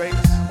outer space,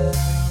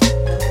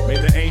 may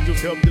the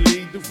angels help to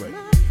lead the way.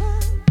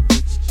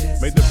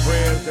 May the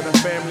prayers that our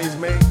families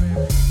made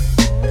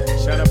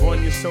shine up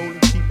on your soul and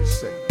keep you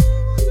safe.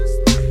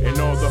 And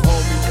all the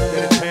homies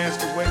that have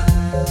passed away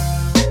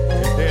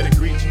is there to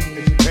greet you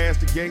as you pass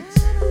the gates.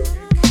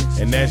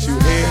 And as you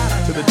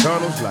head to the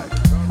tunnel's light,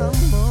 I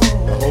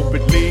hope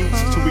it leads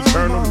to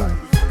eternal life.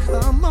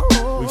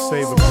 We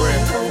save a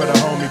prayer for the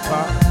homie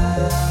Pop.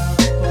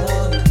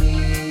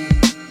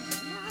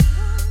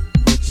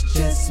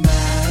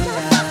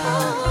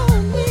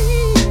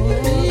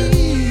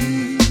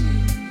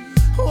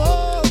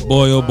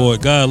 Boy, oh boy,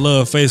 God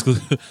love Face.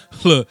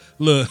 Look,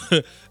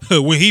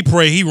 when he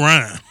pray, he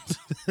rhymes.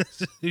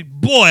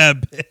 Boy,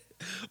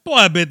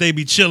 I bet they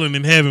be chilling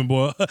in heaven,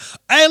 boy.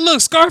 Hey, look,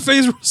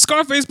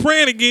 Scarface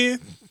praying again.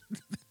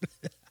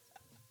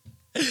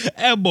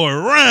 That boy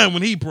rhyme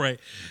when he pray.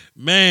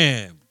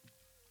 Man,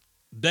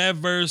 that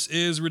verse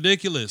is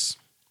ridiculous.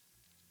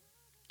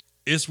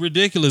 It's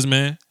ridiculous,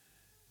 man.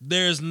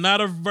 There's not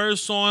a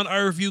verse on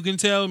earth you can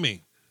tell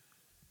me.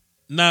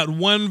 Not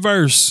one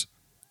verse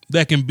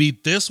that can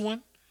beat this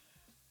one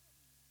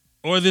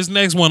or this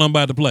next one I'm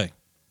about to play.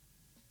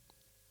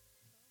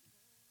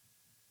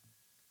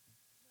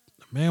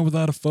 A man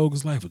without a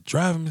focused life would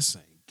drive him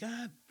insane.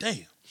 God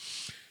damn.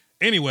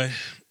 Anyway,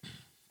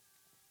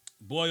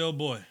 boy, oh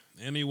boy.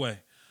 Anyway,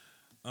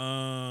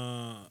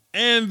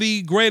 and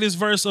the greatest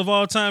verse of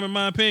all time, in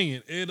my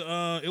opinion,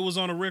 it was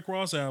on a Rick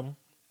Ross album.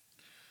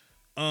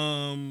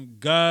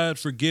 God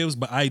forgives,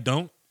 but I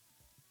don't.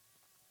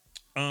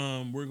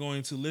 We're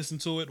going to listen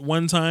to it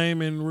one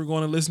time, and we're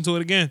going to listen to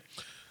it again.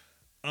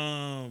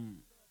 Andre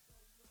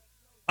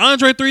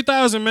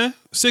 3000, man,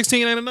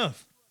 16 ain't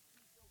enough.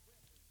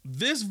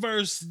 This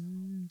verse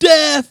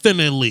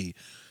definitely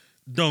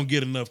don't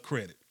get enough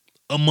credit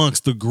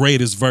amongst the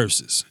greatest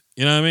verses.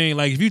 You know what I mean?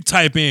 Like, if you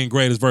type in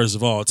greatest verse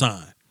of all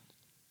time,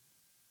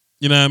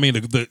 you know what I mean?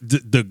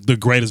 The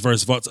greatest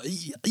verse of all time,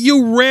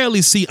 you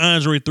rarely see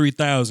Andre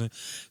 3000,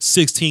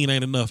 16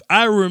 ain't enough.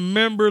 I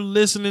remember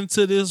listening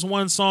to this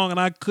one song and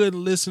I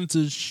couldn't listen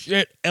to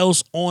shit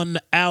else on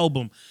the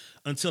album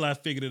until I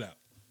figured it out.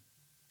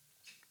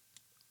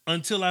 I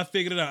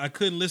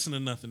couldn't listen to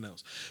nothing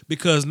else.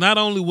 Because not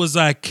only was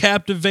I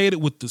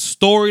captivated with the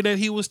story that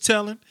he was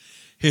telling,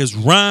 his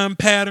rhyme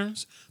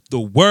patterns, the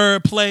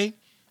wordplay,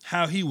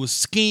 how he was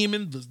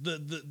scheming,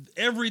 the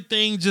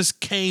everything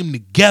just came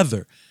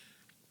together.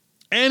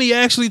 And he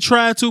actually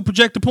tried to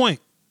project a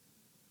point.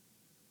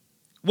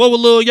 What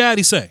would Lil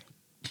Yachty say?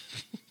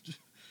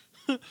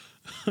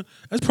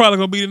 That's probably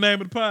gonna be the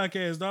name of the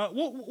podcast, dog.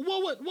 What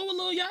would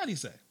Lil Yachty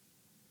say?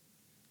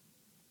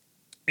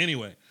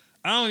 Anyway,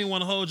 I don't even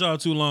want to hold y'all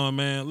too long,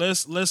 man.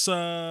 Let's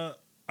I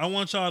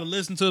want y'all to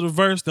listen to the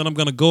verse, then I'm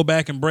gonna go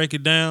back and break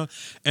it down,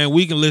 and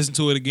we can listen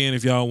to it again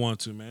if y'all want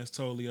to, man. It's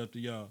totally up to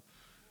y'all.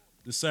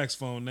 The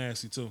saxophone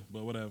nasty too,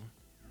 but whatever.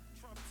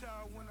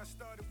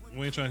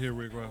 We ain't trying to hear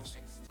Rick Ross.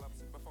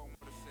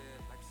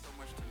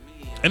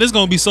 And it's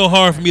gonna be so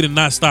hard for me to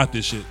not stop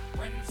this shit.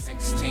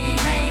 16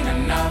 ain't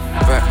enough,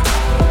 but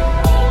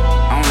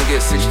I only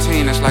get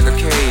 16, that's like a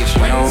cage,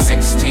 you know.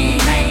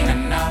 16 ain't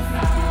enough.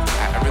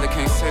 I really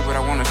can't say what I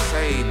wanna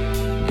say.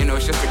 You know,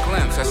 it's just a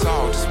glimpse, that's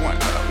all. Just one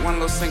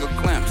little single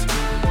glimpse.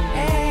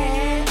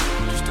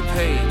 Just a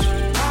page.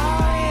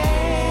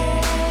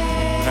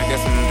 But I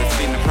guess I'm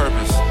defeating the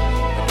purpose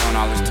of doing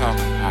all this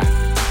talking.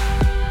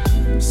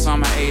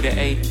 Summer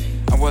 88,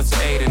 I was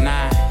at 8 or 9,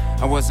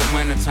 I was at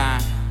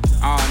wintertime.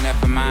 Oh,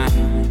 never mind.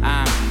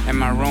 I'm in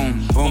my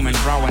room, booming,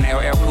 drawing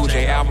LL Cool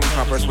J album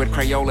covers with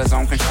Crayolas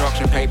on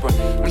construction paper.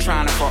 I'm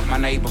trying to fuck my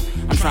neighbor.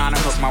 I'm trying to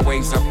hook my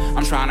waist up.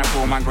 I'm trying to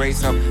pull my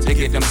grace up to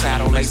get them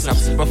saddle lace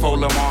ups. Before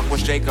Lamar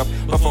was Jacob,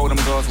 before them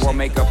girls wore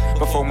makeup,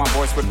 before my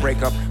voice would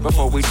break up,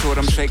 before we toured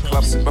them shake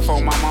clubs,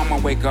 before my mama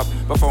wake up,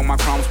 before my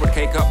crumbs would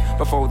cake up,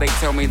 before they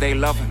tell me they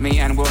love me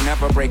and will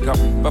never break up,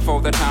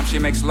 before the time she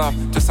makes love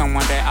to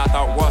someone that I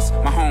thought was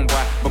my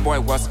homeboy, but boy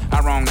was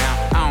I wrong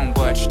now. I don't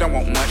budge, don't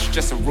want much,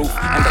 just a roof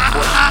and a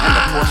porch and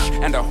a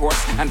Porsche and a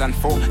horse, and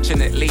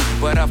unfortunately,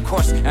 but of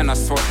course, an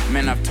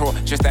assortment of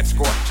torches that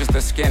scorches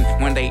the skin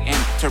when they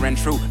enter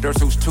intruders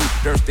who's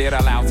tutors did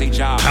a lousy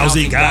job. How's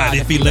he God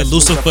if he let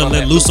Lucifer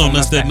let loose on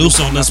us? That noose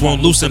on us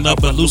won't loosen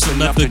up, but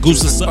loosen up to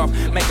goose us up.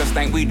 Make us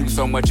think we do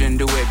so much and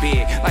do it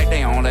big, like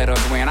they don't let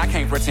us win. I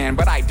can't pretend,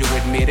 but I do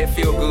admit it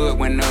feel good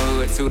when the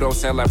hood pseudo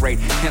celebrate.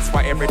 Hence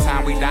why every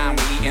time we dine,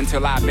 we eat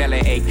until our belly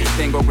ache.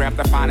 Then go grab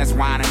the finest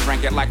wine and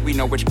drink it like we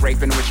know which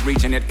grape and which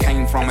region it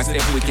came from, as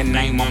if we can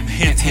name them.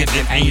 Hint, hint,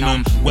 it ain't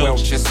them. Well,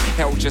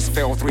 hell just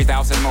fell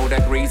 3,000 more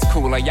degrees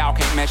cooler. Y'all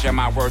can't measure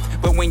my worth,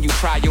 but when you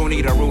try, you'll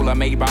need a ruler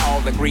made by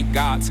all the Greek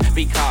gods,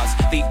 because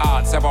the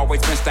odds have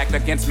always been stacked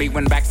against me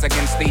when back's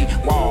against the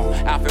wall.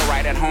 I feel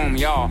right at home,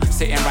 y'all,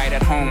 sitting right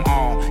at home,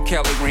 all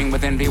Kelly Green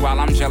with envy while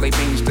I'm jelly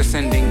beans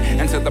descending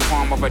into the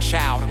palm of a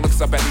child.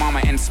 Looks up at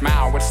mama and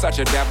smile with such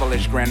a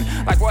devilish grin.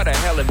 Like, where the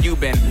hell have you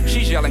been?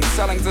 She's yelling,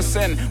 selling's a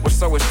sin. Well,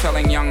 so is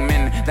telling young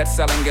men that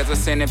selling is a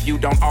sin if you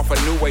don't offer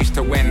new ways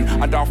to win.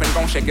 A dolphin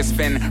gon' shake his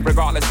fin,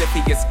 regardless if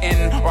he gets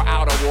in or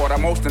out of water.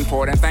 Most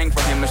important thing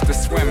for him is to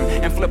swim.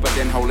 And Flipper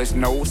didn't hold his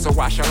nose, so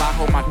why shall I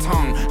hold my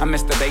tongue? I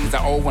miss the days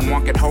of old when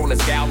one could hold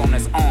his gal on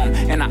his arm.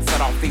 And I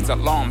set off these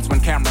alarms when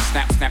cameras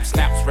snap, snap,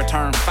 snaps,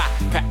 return fire.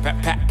 Pat,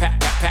 pat, pat,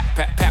 pat, pat, pat,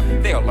 pat,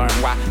 pat. They'll learn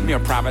why mere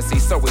privacy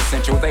so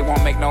essential. They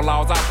won't make no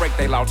laws, I'll break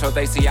their law till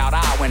they see out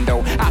our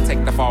window. I'll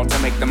take the fall to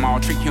make them all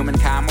treat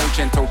humankind more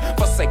gentle.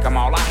 Forsake them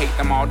all, I hate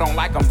them all, don't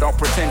like them, don't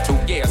pretend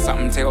to. Yeah,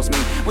 something tells me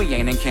we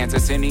ain't in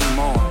Kansas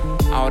anymore.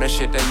 All the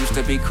shit that used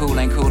to be cool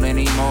ain't cool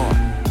anymore.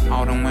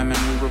 All them women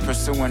we were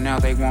pursuing, now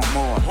they want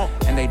more.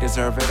 And they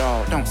deserve it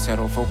all, don't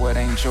settle for what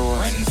ain't yours.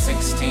 When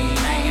 16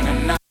 ain't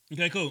enough.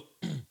 Okay, cool.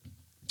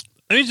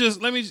 I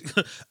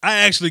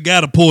actually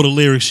gotta pull the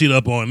lyric sheet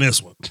up on this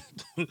one.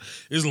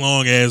 It's a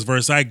long ass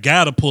verse. I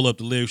gotta pull up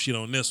the lyric sheet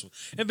on this one.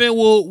 And then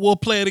we'll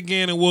play it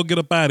again and we'll get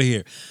up out of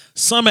here.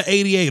 Summer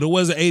 88, or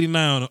was it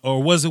 89,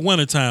 or was it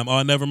wintertime?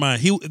 Oh, never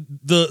mind.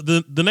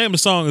 The name of the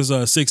song is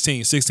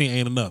 16. 16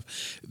 ain't enough.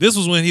 This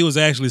was when he was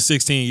actually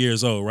 16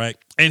 years old, right?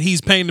 And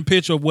he's painting a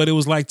picture of what it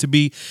was like to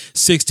be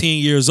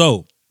 16 years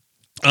old.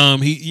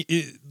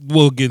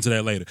 We'll get into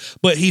that later.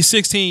 But he's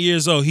 16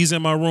 years old. He's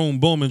in my room,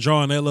 booming,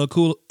 drawing LL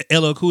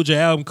Cool J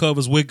album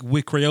covers with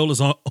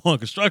Crayolas on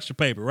construction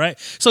paper, right?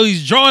 So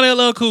he's drawing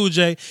LL Cool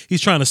J. He's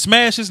trying to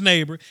smash his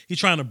neighbor. He's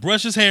trying to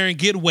brush his hair and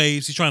get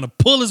waves. He's trying to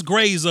pull his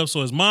grades up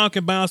so his mom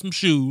can buy some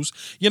shoes.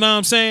 You know what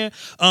I'm saying?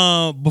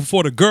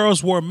 Before the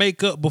girls wore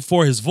makeup,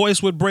 before his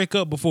voice would break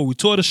up, before we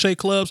toured the shake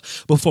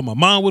clubs, before my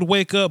mom would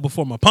wake up,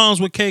 before my palms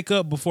would cake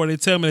up, before they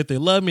tell me that they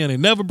love me and they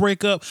never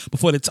break up,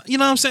 before you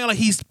know what I'm saying? Like,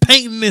 he's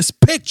painting this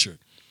picture.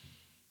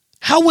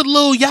 How would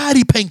Lil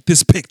Yachty paint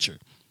this picture?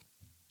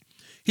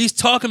 He's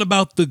talking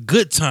about the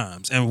good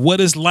times and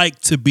what it's like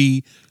to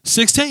be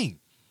 16.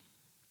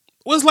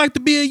 What it's like to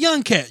be a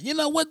young cat. You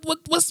know,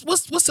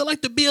 what's it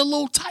like to be a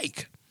little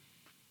tyke?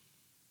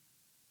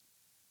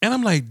 And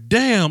I'm like,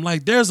 damn,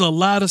 like there's a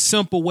lot of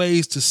simple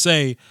ways to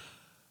say,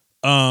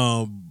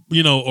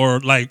 you know, or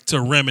like to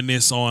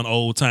reminisce on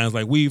old times.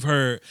 Like we've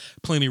heard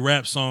plenty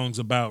rap songs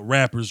about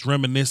rappers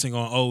reminiscing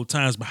on old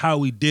times, but how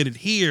we did it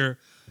here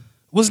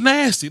was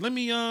nasty. Let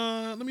me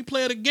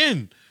play it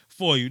again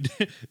for you.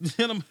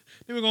 then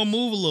we're gonna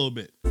move a little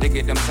bit. They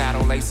get them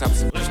saddle lace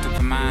ups just to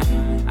mine.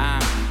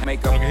 I'm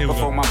makeup okay,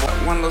 before my boy.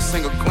 One little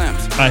single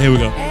glimpse. All right, here we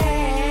go.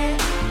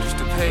 Just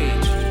a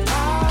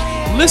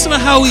page. Listen to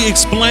how he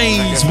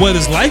explains what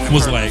his life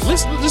was like.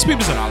 Listen, just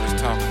people say. All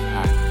this talking.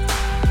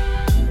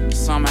 Right.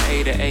 Summer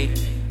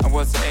 88. I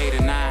was 8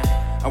 or 9.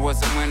 I was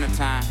in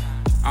wintertime.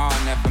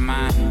 Oh, never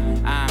mind.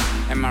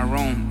 I'm in my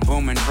room,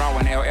 booming,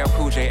 drawing LL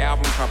Cool J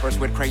album covers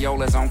with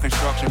Crayolas on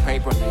construction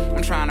paper.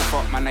 I'm trying to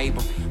fuck my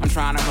neighbor. I'm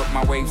trying to hook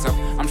my waves up.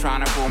 I'm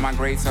trying to pull my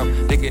grades up.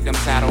 They get them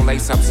saddle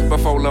lace-ups.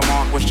 Before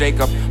Lamar was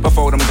Jacob.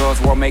 Before them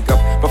girls wore makeup.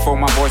 Before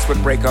my voice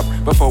would break up.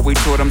 Before we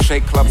toured them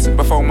shake clubs.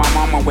 Before my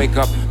mama wake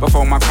up.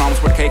 Before my crumbs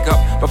would cake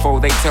up. Before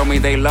they tell me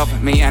they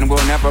love me and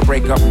will never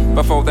break up.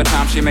 Before the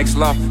time she makes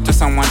love to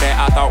someone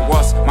that I thought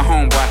was my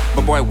homeboy.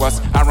 But boy, was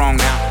I wrong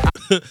now.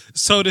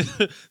 So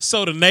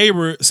the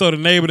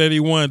neighbor that he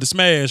wanted to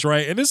smash,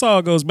 right? And this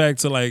all goes back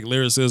to like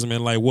lyricism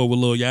and like what would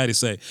Lil Yachty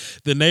say.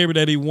 The neighbor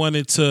that he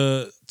wanted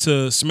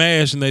to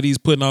smash and that he's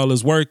putting all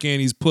his work in,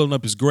 he's pulling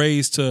up his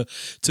grades to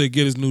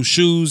get his new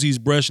shoes, he's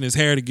brushing his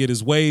hair to get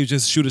his waves,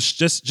 just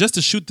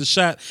to shoot the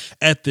shot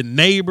at the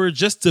neighbor,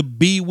 just to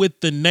be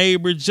with the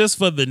neighbor, just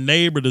for the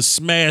neighbor to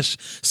smash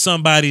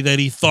somebody that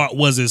he thought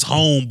was his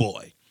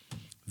homeboy.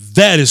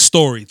 That is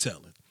storytelling.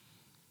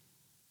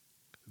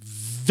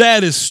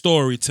 That is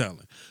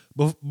storytelling.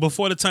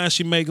 Before the time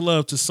she make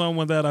love to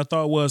someone that I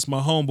thought was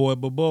my homeboy,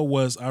 but boy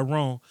was I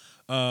wrong.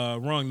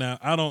 Wrong now.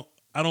 I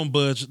don't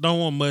budge. Don't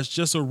want much.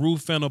 Just a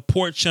roof and a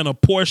porch and a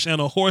Porsche and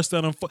a horse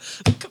that I'm.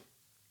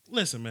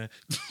 Listen, man.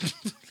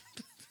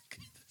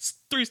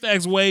 3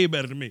 Stacks way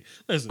better than me.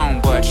 Listen.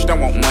 Don't budge, don't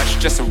want much,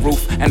 just a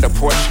roof and a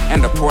porch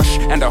and a Porsche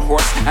and a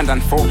horse, and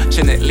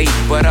unfortunately,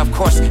 but of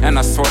course, an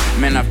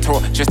assortment of tour,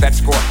 just that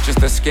score,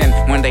 just the skin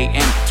when they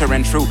enter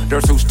in true.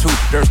 There's who's two,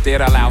 there's did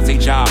a lousy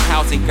job.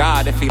 How's he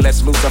God if he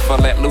lets Lucifer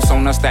let loose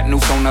on us? That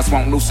noose on us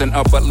won't loosen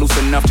up, but loose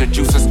enough to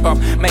juice us up,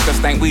 make us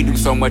think we do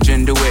so much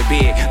and do it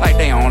big, like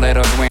they don't let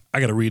us win. I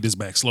gotta read this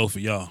back slow for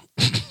y'all.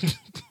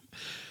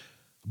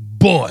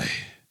 Boy,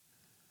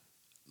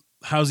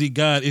 how's he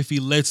God if he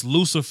lets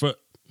Lucifer?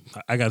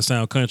 I gotta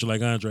sound country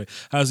like Andre.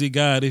 How's he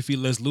God if he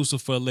lets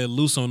Lucifer let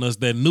loose on us?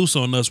 That noose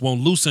on us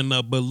won't loosen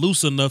up, but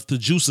loose enough to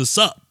juice us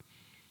up.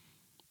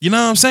 You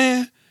know what I'm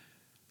saying?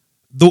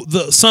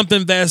 The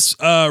something that's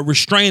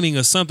restraining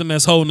us, something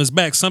that's holding us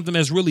back, something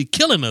that's really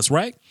killing us,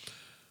 right?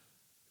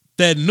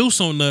 That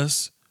noose on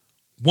us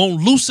won't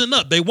loosen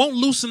up. They won't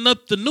loosen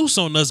up the noose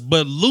on us,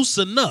 but loose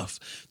enough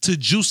to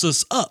juice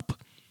us up.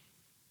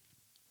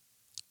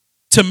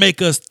 to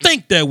make us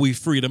think that we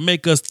free, to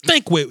make us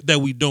think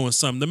that we doing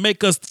something, to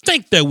make us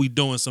think that we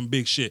doing some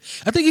big shit.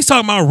 I think he's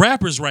talking about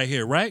rappers right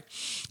here, right?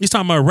 He's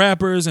talking about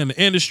rappers and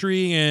the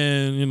industry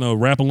and, you know,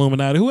 Rap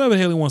Illuminati, whoever the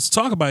hell he wants to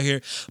talk about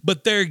here.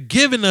 But they're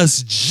giving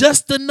us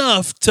just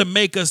enough to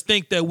make us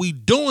think that we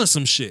doing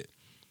some shit.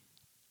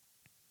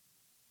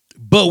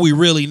 But we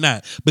really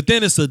not. But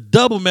then it's a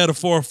double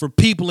metaphor for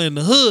people in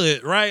the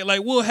hood, right?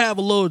 Like we'll have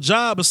a little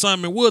job or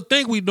something and we'll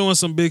think we doing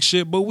some big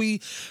shit, but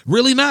we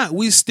really not.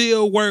 We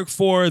still work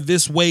for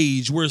this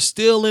wage. We're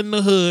still in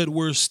the hood.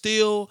 We're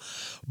still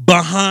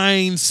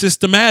behind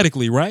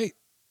systematically, right?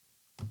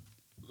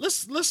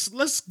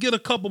 Let's get a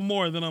couple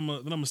more, then I'm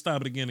gonna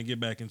stop it again and get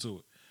back into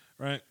it,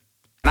 right?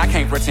 I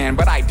can't pretend,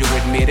 but I do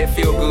admit it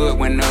feel good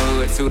when the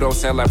hood pseudo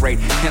celebrate.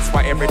 Hence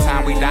why every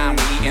time we dine,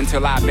 we eat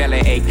until our belly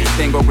ache.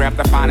 Then go grab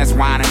the finest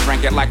wine and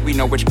drink it like we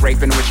know which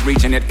grape and which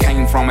region it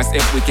came from, as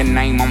if we can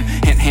name them.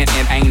 Hint, hint,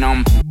 it ain't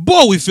them.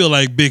 Boy, we feel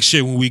like big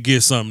shit when we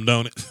get something,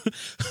 don't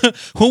it?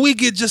 When we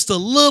get just a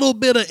little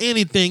bit of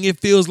anything, it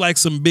feels like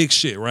some big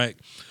shit, right?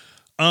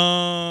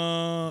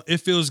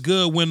 It feels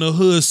good when the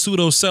hood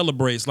pseudo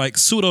celebrates. Like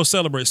pseudo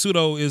celebrate.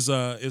 Pseudo is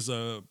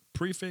a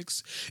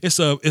prefix. It's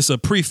a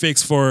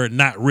prefix for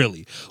not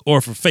really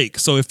or for fake.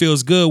 So it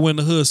feels good when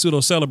the hood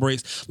pseudo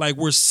celebrates. Like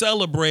we're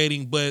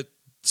celebrating, but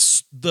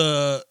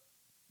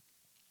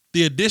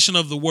the addition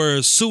of the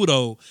word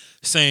pseudo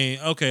saying,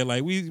 okay,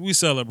 like we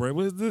celebrate.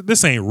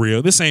 This ain't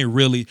real. This ain't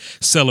really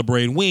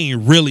celebrating. We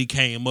ain't really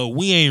came up.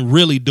 We ain't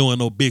really doing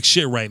no big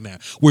shit right now.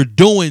 We're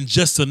doing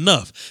just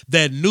enough.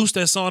 That noose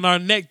that's on our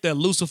neck that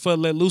Lucifer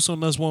let loose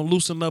on us won't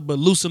loosen up, but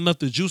loose enough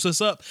to juice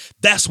us up.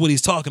 That's what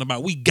he's talking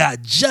about. We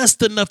got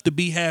just enough to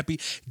be happy,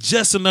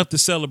 just enough to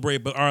celebrate,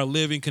 but our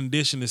living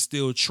condition is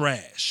still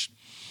trash.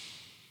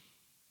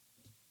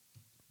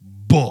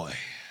 Boy,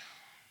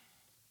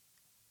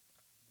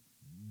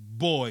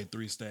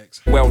 3 stacks.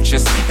 Well,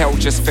 hell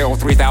just fell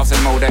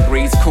 3,000 more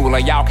degrees cooler.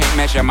 Y'all can't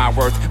measure my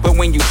worth, but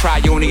when you try,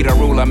 you'll need a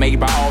ruler made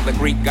by all the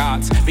Greek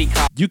gods.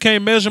 Because you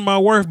can't measure my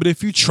worth, but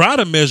if you try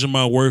to measure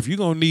my worth, you're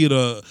gonna need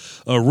a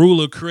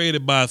ruler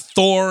created by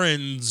Thor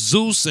and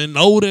Zeus and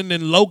Odin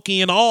and Loki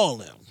and all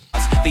them.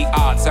 the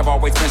odds have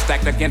always been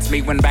stacked against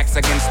me when back's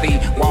against the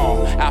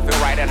wall. I feel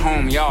right at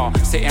home, y'all,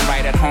 sitting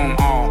right at home,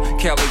 all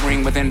Kelly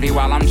green with envy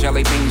while I'm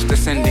jelly beans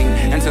descending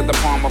into the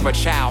palm of a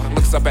child.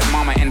 Looks up at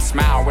mama and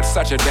smile with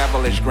such a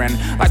devilish grin.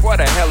 Like, where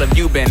the hell have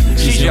you been?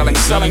 She's yelling,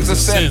 selling's a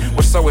sin.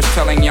 Well, so is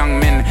telling young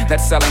men that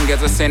selling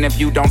is a sin if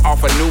you don't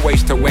offer new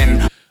ways to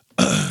win.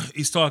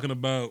 He's talking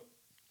about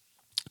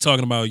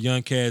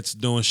young cats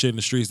doing shit in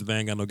the streets that they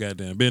ain't got no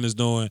goddamn business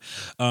doing.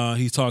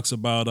 He talks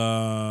about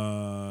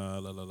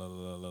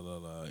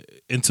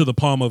into the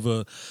palm of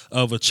a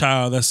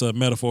child. That's a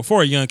metaphor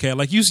for a young cat.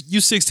 Like you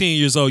 16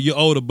 years old, you're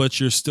older, but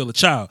you're still a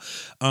child.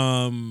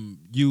 Where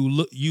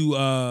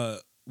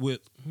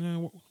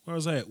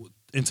was that?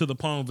 Into the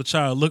palm of a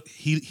child. Look,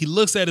 he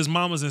looks at his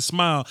mamas and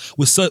smile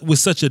with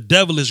such a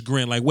devilish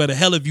grin. Like, where the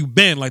hell have you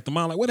been? Like the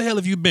mom, like, where the hell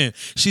have you been?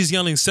 She's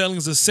yelling,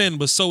 selling's a sin,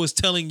 but so is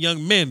telling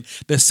young men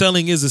that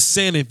selling is a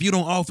sin if you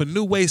don't offer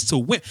new ways to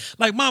win.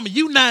 Like, mama,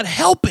 you not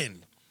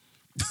helping.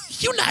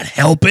 You not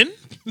helping.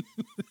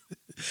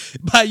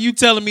 By you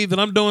telling me that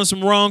I'm doing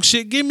some wrong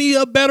shit, give me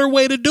a better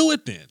way to do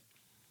it then.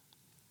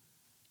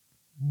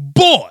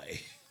 Boy,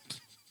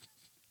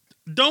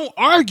 don't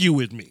argue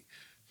with me.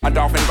 A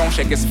dolphin gon'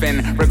 shake his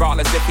fin,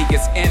 regardless if he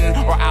gets in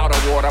or out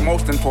of water.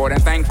 Most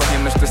important thing for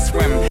him is to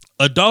swim.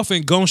 A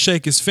dolphin gon'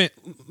 shake his fin.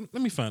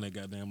 Let me find that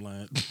goddamn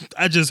line.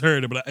 I just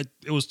heard it, but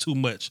it was too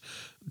much.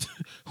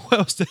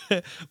 Where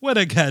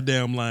that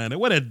goddamn line at?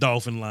 Where that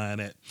dolphin line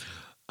at?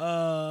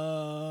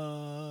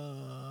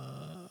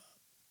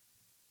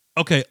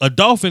 Okay, a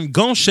dolphin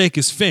gon' shake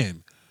his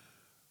fin,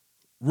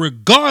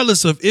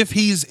 regardless of if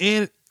he's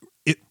in.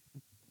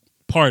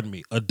 Pardon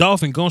me, a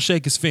dolphin gonna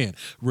shake his fin,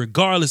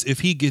 regardless if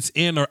he gets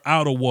in or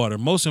out of water.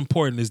 Most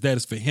important is that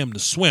it's for him to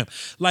swim.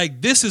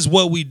 Like, this is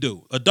what we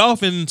do. A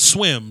dolphin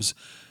swims.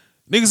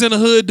 Niggas in the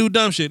hood do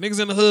dumb shit. Niggas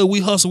in the hood,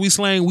 we hustle, we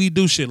slang, we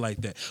do shit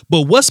like that.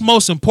 But what's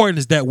most important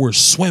is that we're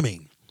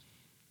swimming.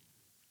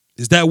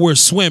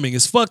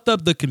 It's fucked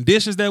up the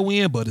conditions that we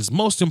in, but it's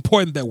most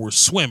important that we're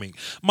swimming.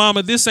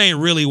 Mama, this ain't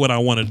really what I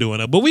want to do,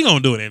 but we gonna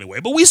do it anyway.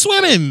 But we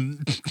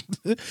swimming.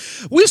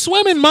 We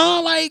swimming,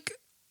 ma. Like,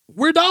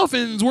 we're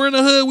dolphins. We're in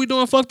the hood. We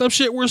doing fucked up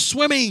shit. We're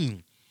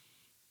swimming.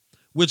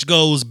 Which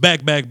goes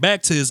back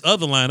to his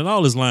other line, and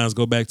all his lines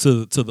go back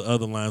to the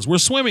other lines. We're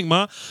swimming,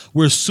 ma.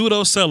 We're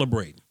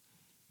pseudo-celebrating.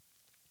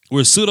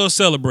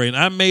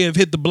 I may have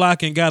hit the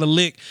block and got a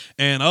lick,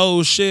 and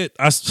oh shit,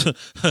 I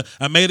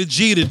made a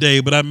G today,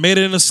 but I made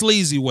it in a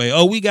sleazy way.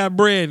 Oh, we got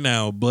bread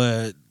now,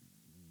 but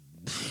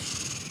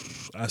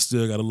I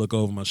still got to look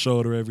over my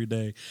shoulder every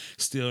day.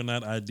 Still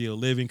not ideal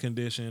living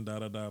condition.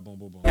 Boom, boom,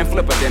 boom. And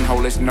Flipper didn't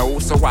hold his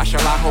nose, so why shall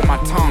I hold my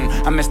tongue?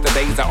 I miss the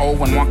days of old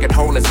when one could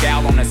hold his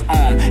gal on his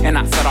arm, and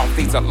I set off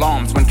these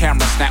alarms when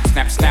camera snaps,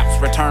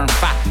 return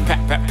fire,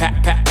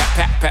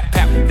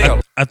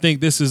 pat. I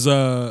think this is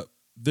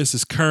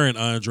current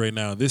Andre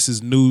now. This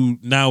is new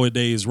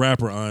nowadays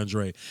rapper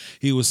Andre.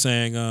 He was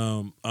saying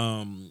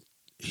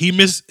he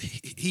misses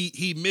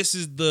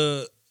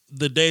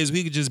the days where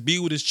he could just be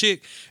with his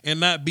chick and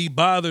not be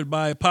bothered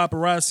by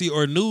paparazzi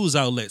or news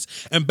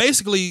outlets. And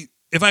basically,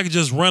 if I could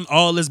just run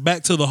all this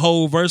back to the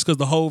whole verse, because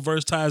the whole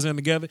verse ties in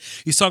together.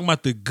 He's talking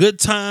about the good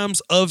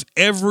times of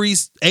every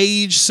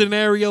age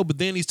scenario, but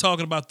then he's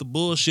talking about the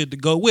bullshit to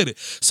go with it.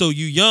 So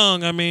you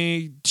young, I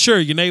mean, sure,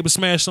 your neighbor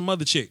smashed some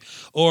other chick,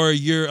 or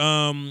you're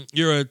an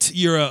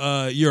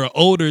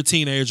older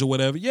teenager or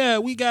whatever. Yeah,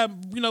 we got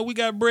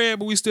bread,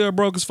 but we still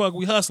broke as fuck.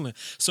 We hustling.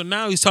 So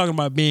now he's talking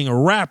about being a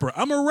rapper.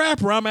 I'm a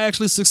rapper. I'm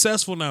actually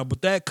successful now,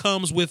 but that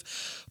comes with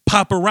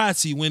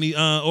paparazzi when he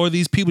or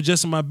these people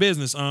just in my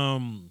business.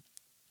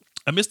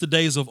 I miss the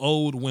days of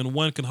old when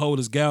one can hold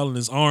his gal in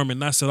his arm and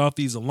not set off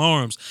these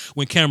alarms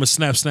when cameras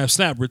snap, snap,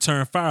 snap,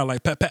 return fire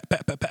like pat, pat,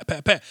 pat, pat, pat,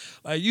 pat, pat.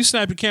 Like you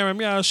snap your camera at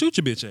me, I'll shoot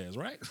your bitch ass,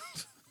 right?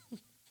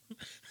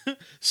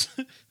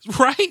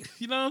 Right?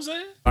 You know what I'm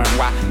saying?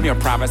 Why mere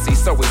privacy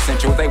so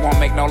essential? They won't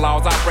make no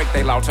laws. I break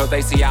their law till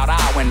they see out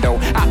our window.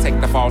 I take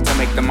the fall to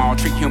make them all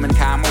treat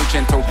humankind more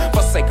gentle.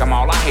 Forsake them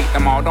all, I hate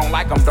them all. Don't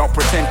like them, don't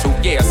pretend to.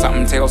 Yeah,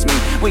 something tells me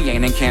we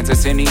ain't in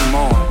Kansas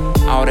anymore.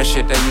 All the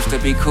shit that used to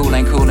be cool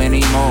ain't cool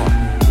anymore.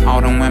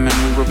 All them women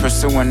we were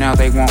pursuing, now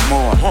they want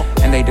more.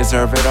 And they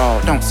deserve it all.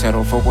 Don't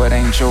settle for what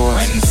ain't yours.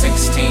 When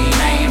 16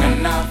 ain't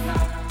enough.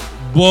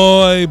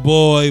 Boy,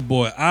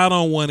 I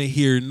don't want to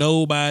hear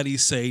nobody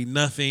say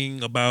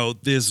nothing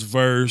about this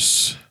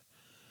verse.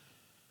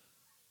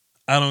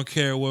 I don't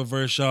care what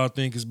verse y'all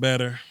think is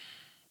better.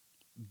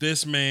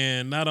 This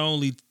man not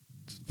only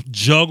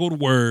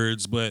juggled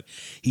words, but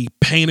he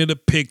painted a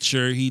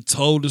picture. He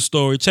told the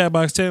story. Chat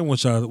box, tell me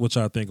what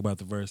y'all think about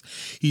the verse.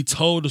 He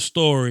told the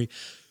story,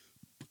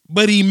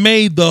 but he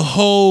made the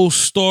whole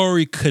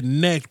story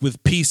connect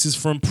with pieces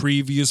from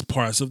previous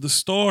parts of the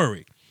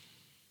story.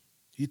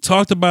 He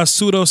talked about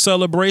pseudo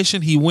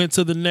celebration. He went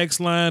to the next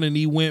line and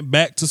he went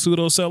back to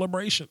pseudo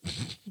celebration.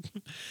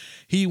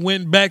 He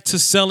went back to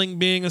selling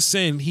being a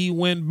sin. He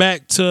went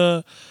back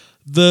to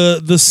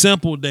the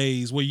simple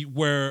days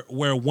where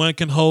one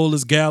can hold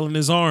his gal in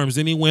his arms.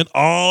 Then he went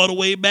all the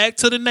way back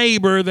to the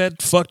neighbor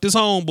that fucked his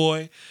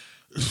homeboy.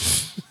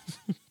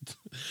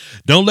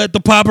 Don't let the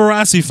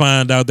paparazzi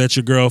find out that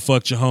your girl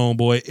fucked your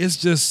homeboy. It's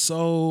just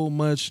so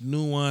much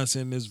nuance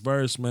in this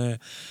verse, man.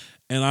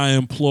 And I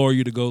implore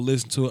you to go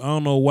listen to it. I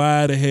don't know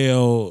why the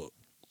hell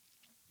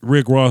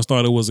Rick Ross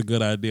thought it was a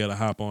good idea to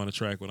hop on the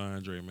track with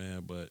Andre,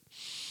 man. But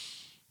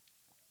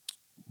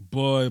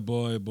boy,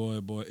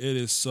 it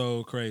is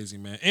so crazy,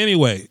 man.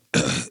 Anyway,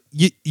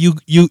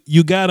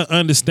 you got to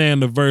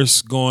understand the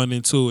verse going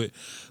into it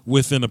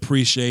with an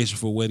appreciation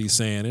for what he's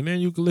saying. And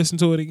then you can listen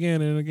to it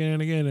again and again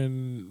and again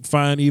and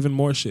find even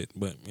more shit.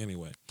 But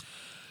anyway,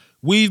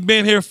 we've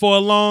been here for a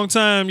long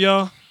time,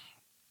 y'all.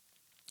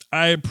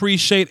 I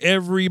appreciate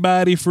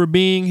everybody for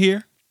being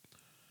here.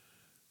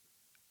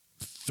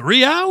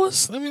 3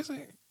 hours? Let me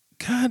see.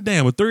 God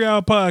damn, a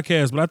 3-hour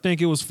podcast, but I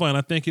think it was fun.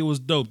 I think it was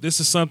dope. This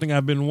is something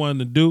I've been wanting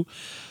to do.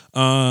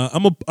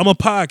 I'm a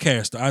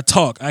podcaster. I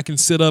talk. I can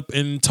sit up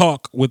and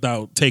talk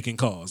without taking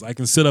calls. I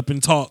can sit up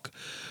and talk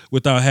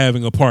without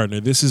having a partner.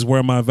 This is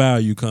where my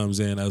value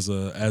comes in as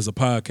a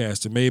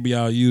podcaster. Maybe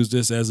I'll use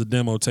this as a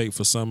demo tape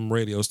for some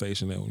radio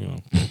station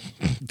that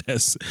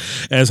that's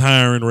as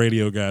hiring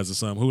radio guys or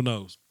something. Who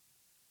knows?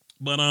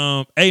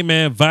 But hey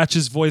man,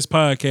 Vach's Voice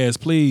Podcast,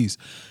 please.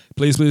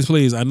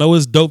 I know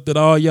it's dope that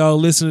all y'all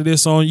listen to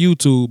this on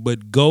YouTube,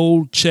 but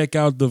go check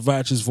out the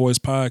Vach's Voice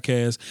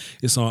Podcast.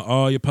 It's on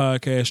all your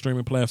podcast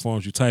streaming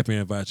platforms. You type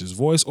in Vach's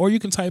Voice, or you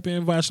can type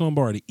in Vach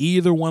Lombardi.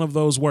 Either one of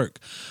those work.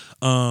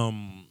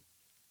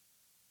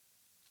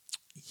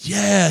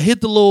 Yeah,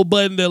 hit the little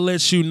button that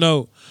lets you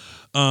know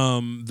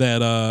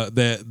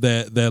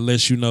that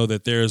lets you know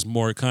that there's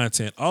more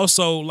content.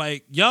 Also,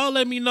 like, y'all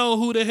let me know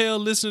who the hell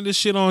listen to this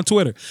shit on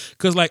Twitter,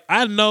 because like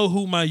I know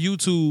who my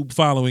YouTube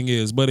following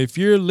is, but if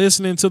you're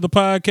listening to the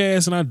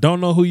podcast and I don't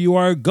know who you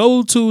are,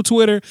 go to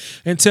Twitter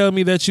and tell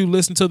me that you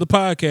listen to the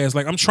podcast.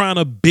 Like, I'm trying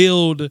to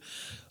build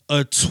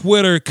a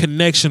Twitter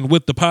connection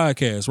with the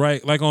podcast,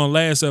 right? Like on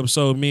last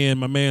episode, me and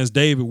my man's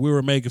David, we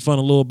were making fun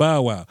of Lil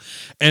Bow Wow,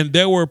 and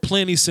there were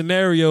plenty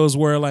scenarios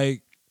where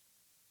like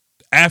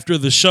after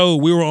the show,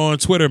 we were on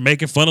Twitter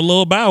making fun of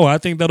Lil Bow Wow. I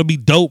think that'll be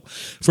dope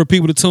for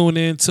people to tune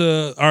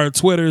into our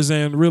Twitters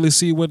and really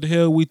see what the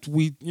hell we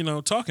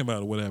talking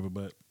about or whatever.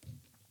 But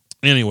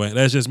anyway,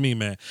 that's just me,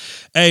 man.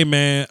 Hey,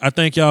 man, I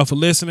thank y'all for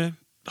listening.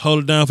 Hold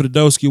it down for the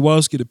Doski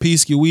Woski. The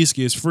Peasky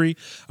Whiskey is free.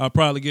 I'll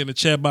probably get in the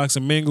chat box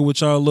and mingle with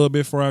y'all a little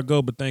bit before I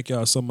go. But thank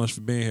y'all so much for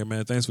being here,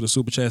 man. Thanks for the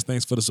super chats.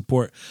 Thanks for the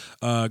support.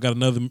 Got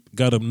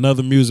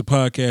another music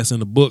podcast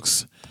in the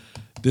books.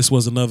 This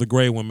was another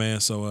great one, man.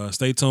 So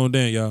stay tuned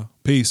in, y'all.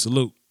 Peace.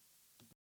 Salute.